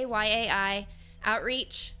YAI,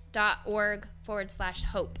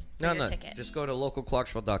 outreach.org/hope for No, your no. ticket. Just go to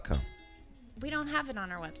localclarksville.com. We don't have it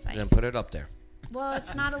on our website. Then put it up there. Well,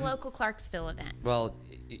 it's not a local Clarksville event. Well,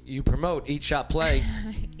 you promote Eat Shop Play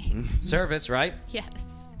service, right?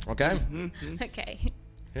 Yes. Okay. Okay.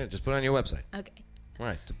 Yeah, just put it on your website. Okay. All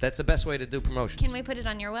right. That's the best way to do promotions. Can we put it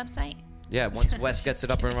on your website? Yeah, once Wes gets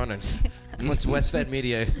it up and running. Once Wes Fed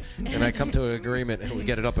Media and I come to an agreement and we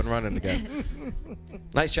get it up and running again.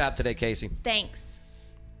 Nice job today, Casey. Thanks.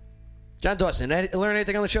 John Dawson, learn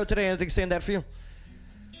anything on the show today? Anything stand out for you?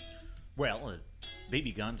 Well,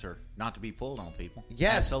 BB guns are not to be pulled on people.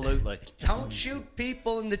 Yes. Absolutely. Don't shoot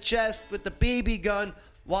people in the chest with the BB gun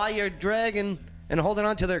while you're dragging and holding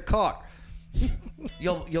on to their car.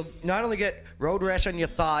 You'll not only get road rash on your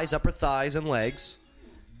thighs, upper thighs, and legs,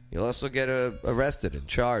 you'll also get arrested and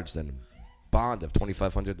charged and a bond of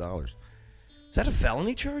 $2,500. Is that a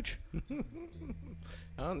felony charge? I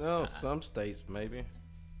don't know. Some states, maybe.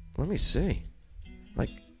 Let me see. Like,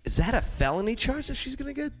 Is that a felony charge that she's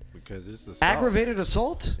going to get? Because it's assault. Aggravated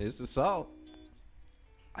assault? It's assault.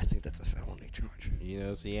 I think that's a felony charge. You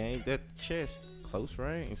know, she aimed at the chest, close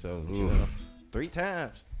range. So, 3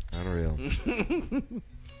 times. Unreal.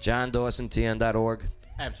 John Dawson, TN.org.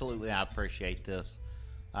 Absolutely, I appreciate this.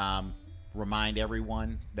 Remind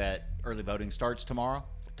everyone that early voting starts tomorrow.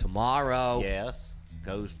 Tomorrow. Yes.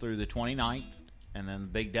 Goes through the 29th, and then the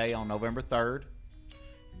big day on November 3rd.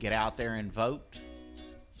 Get out there and vote.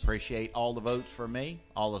 Appreciate all the votes for me,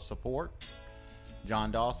 all the support.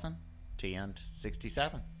 John Dawson,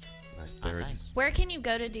 TN67. Nice 30. Where can you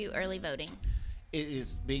go to do early voting? It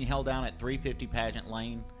is being held down at 350 Pageant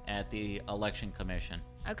Lane at the Election Commission.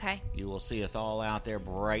 Okay. You will see us all out there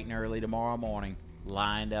bright and early tomorrow morning,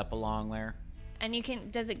 lined up along there.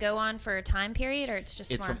 And does it go on for a time period, or it's just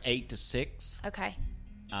It's tomorrow? from 8 to 6. Okay.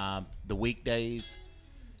 The weekdays,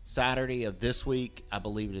 Saturday of this week, I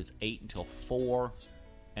believe it is 8 until 4.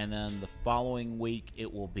 And then the following week,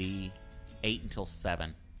 it will be 8 until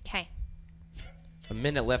 7. Okay. A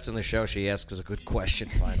minute left in the show. She asks us a good question,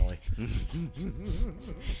 finally.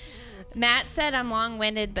 Matt said I'm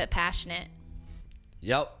long-winded but passionate.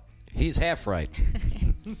 Yep. He's half right.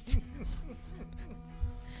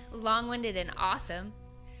 Long-winded and awesome.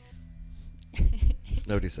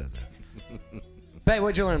 Nobody says that. Hey,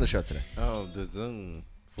 what'd you learn on the show today? Oh, the Zoom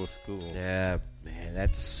for school. Yeah, man,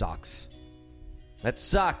 that sucks. That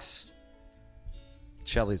sucks.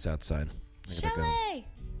 Shelly's outside. I gotta go. Shelly!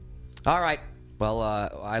 All right. Well,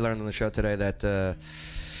 I learned on the show today that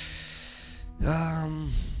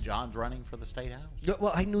John's running for the State House.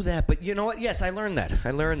 well, I knew that, but you know what? Yes, I learned that.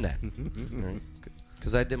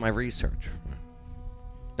 Because I did my research.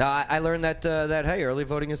 I learned that hey, early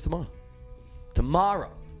voting is tomorrow.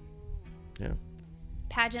 Tomorrow. Yeah.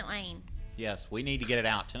 Pageant Lane. Yes, we need to get it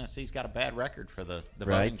out. Tennessee's got a bad record for the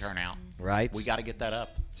Right. voting turnout. Right. We got to get that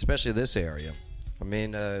up. Especially this area. I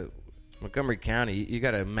mean, Montgomery County, you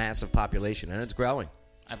got a massive population, and it's growing.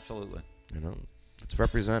 Absolutely. You know, let's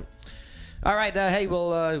represent. All right, hey,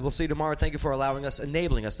 we'll see you tomorrow. Thank you for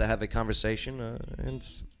enabling us to have a conversation, and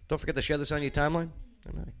don't forget to share this on your timeline.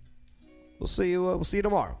 And we'll see you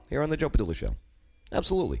tomorrow here on the Joe Padula Show.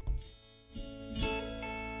 Absolutely.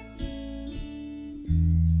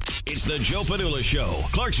 It's the Joe Padula Show,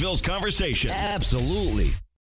 Clarksville's conversation. Absolutely.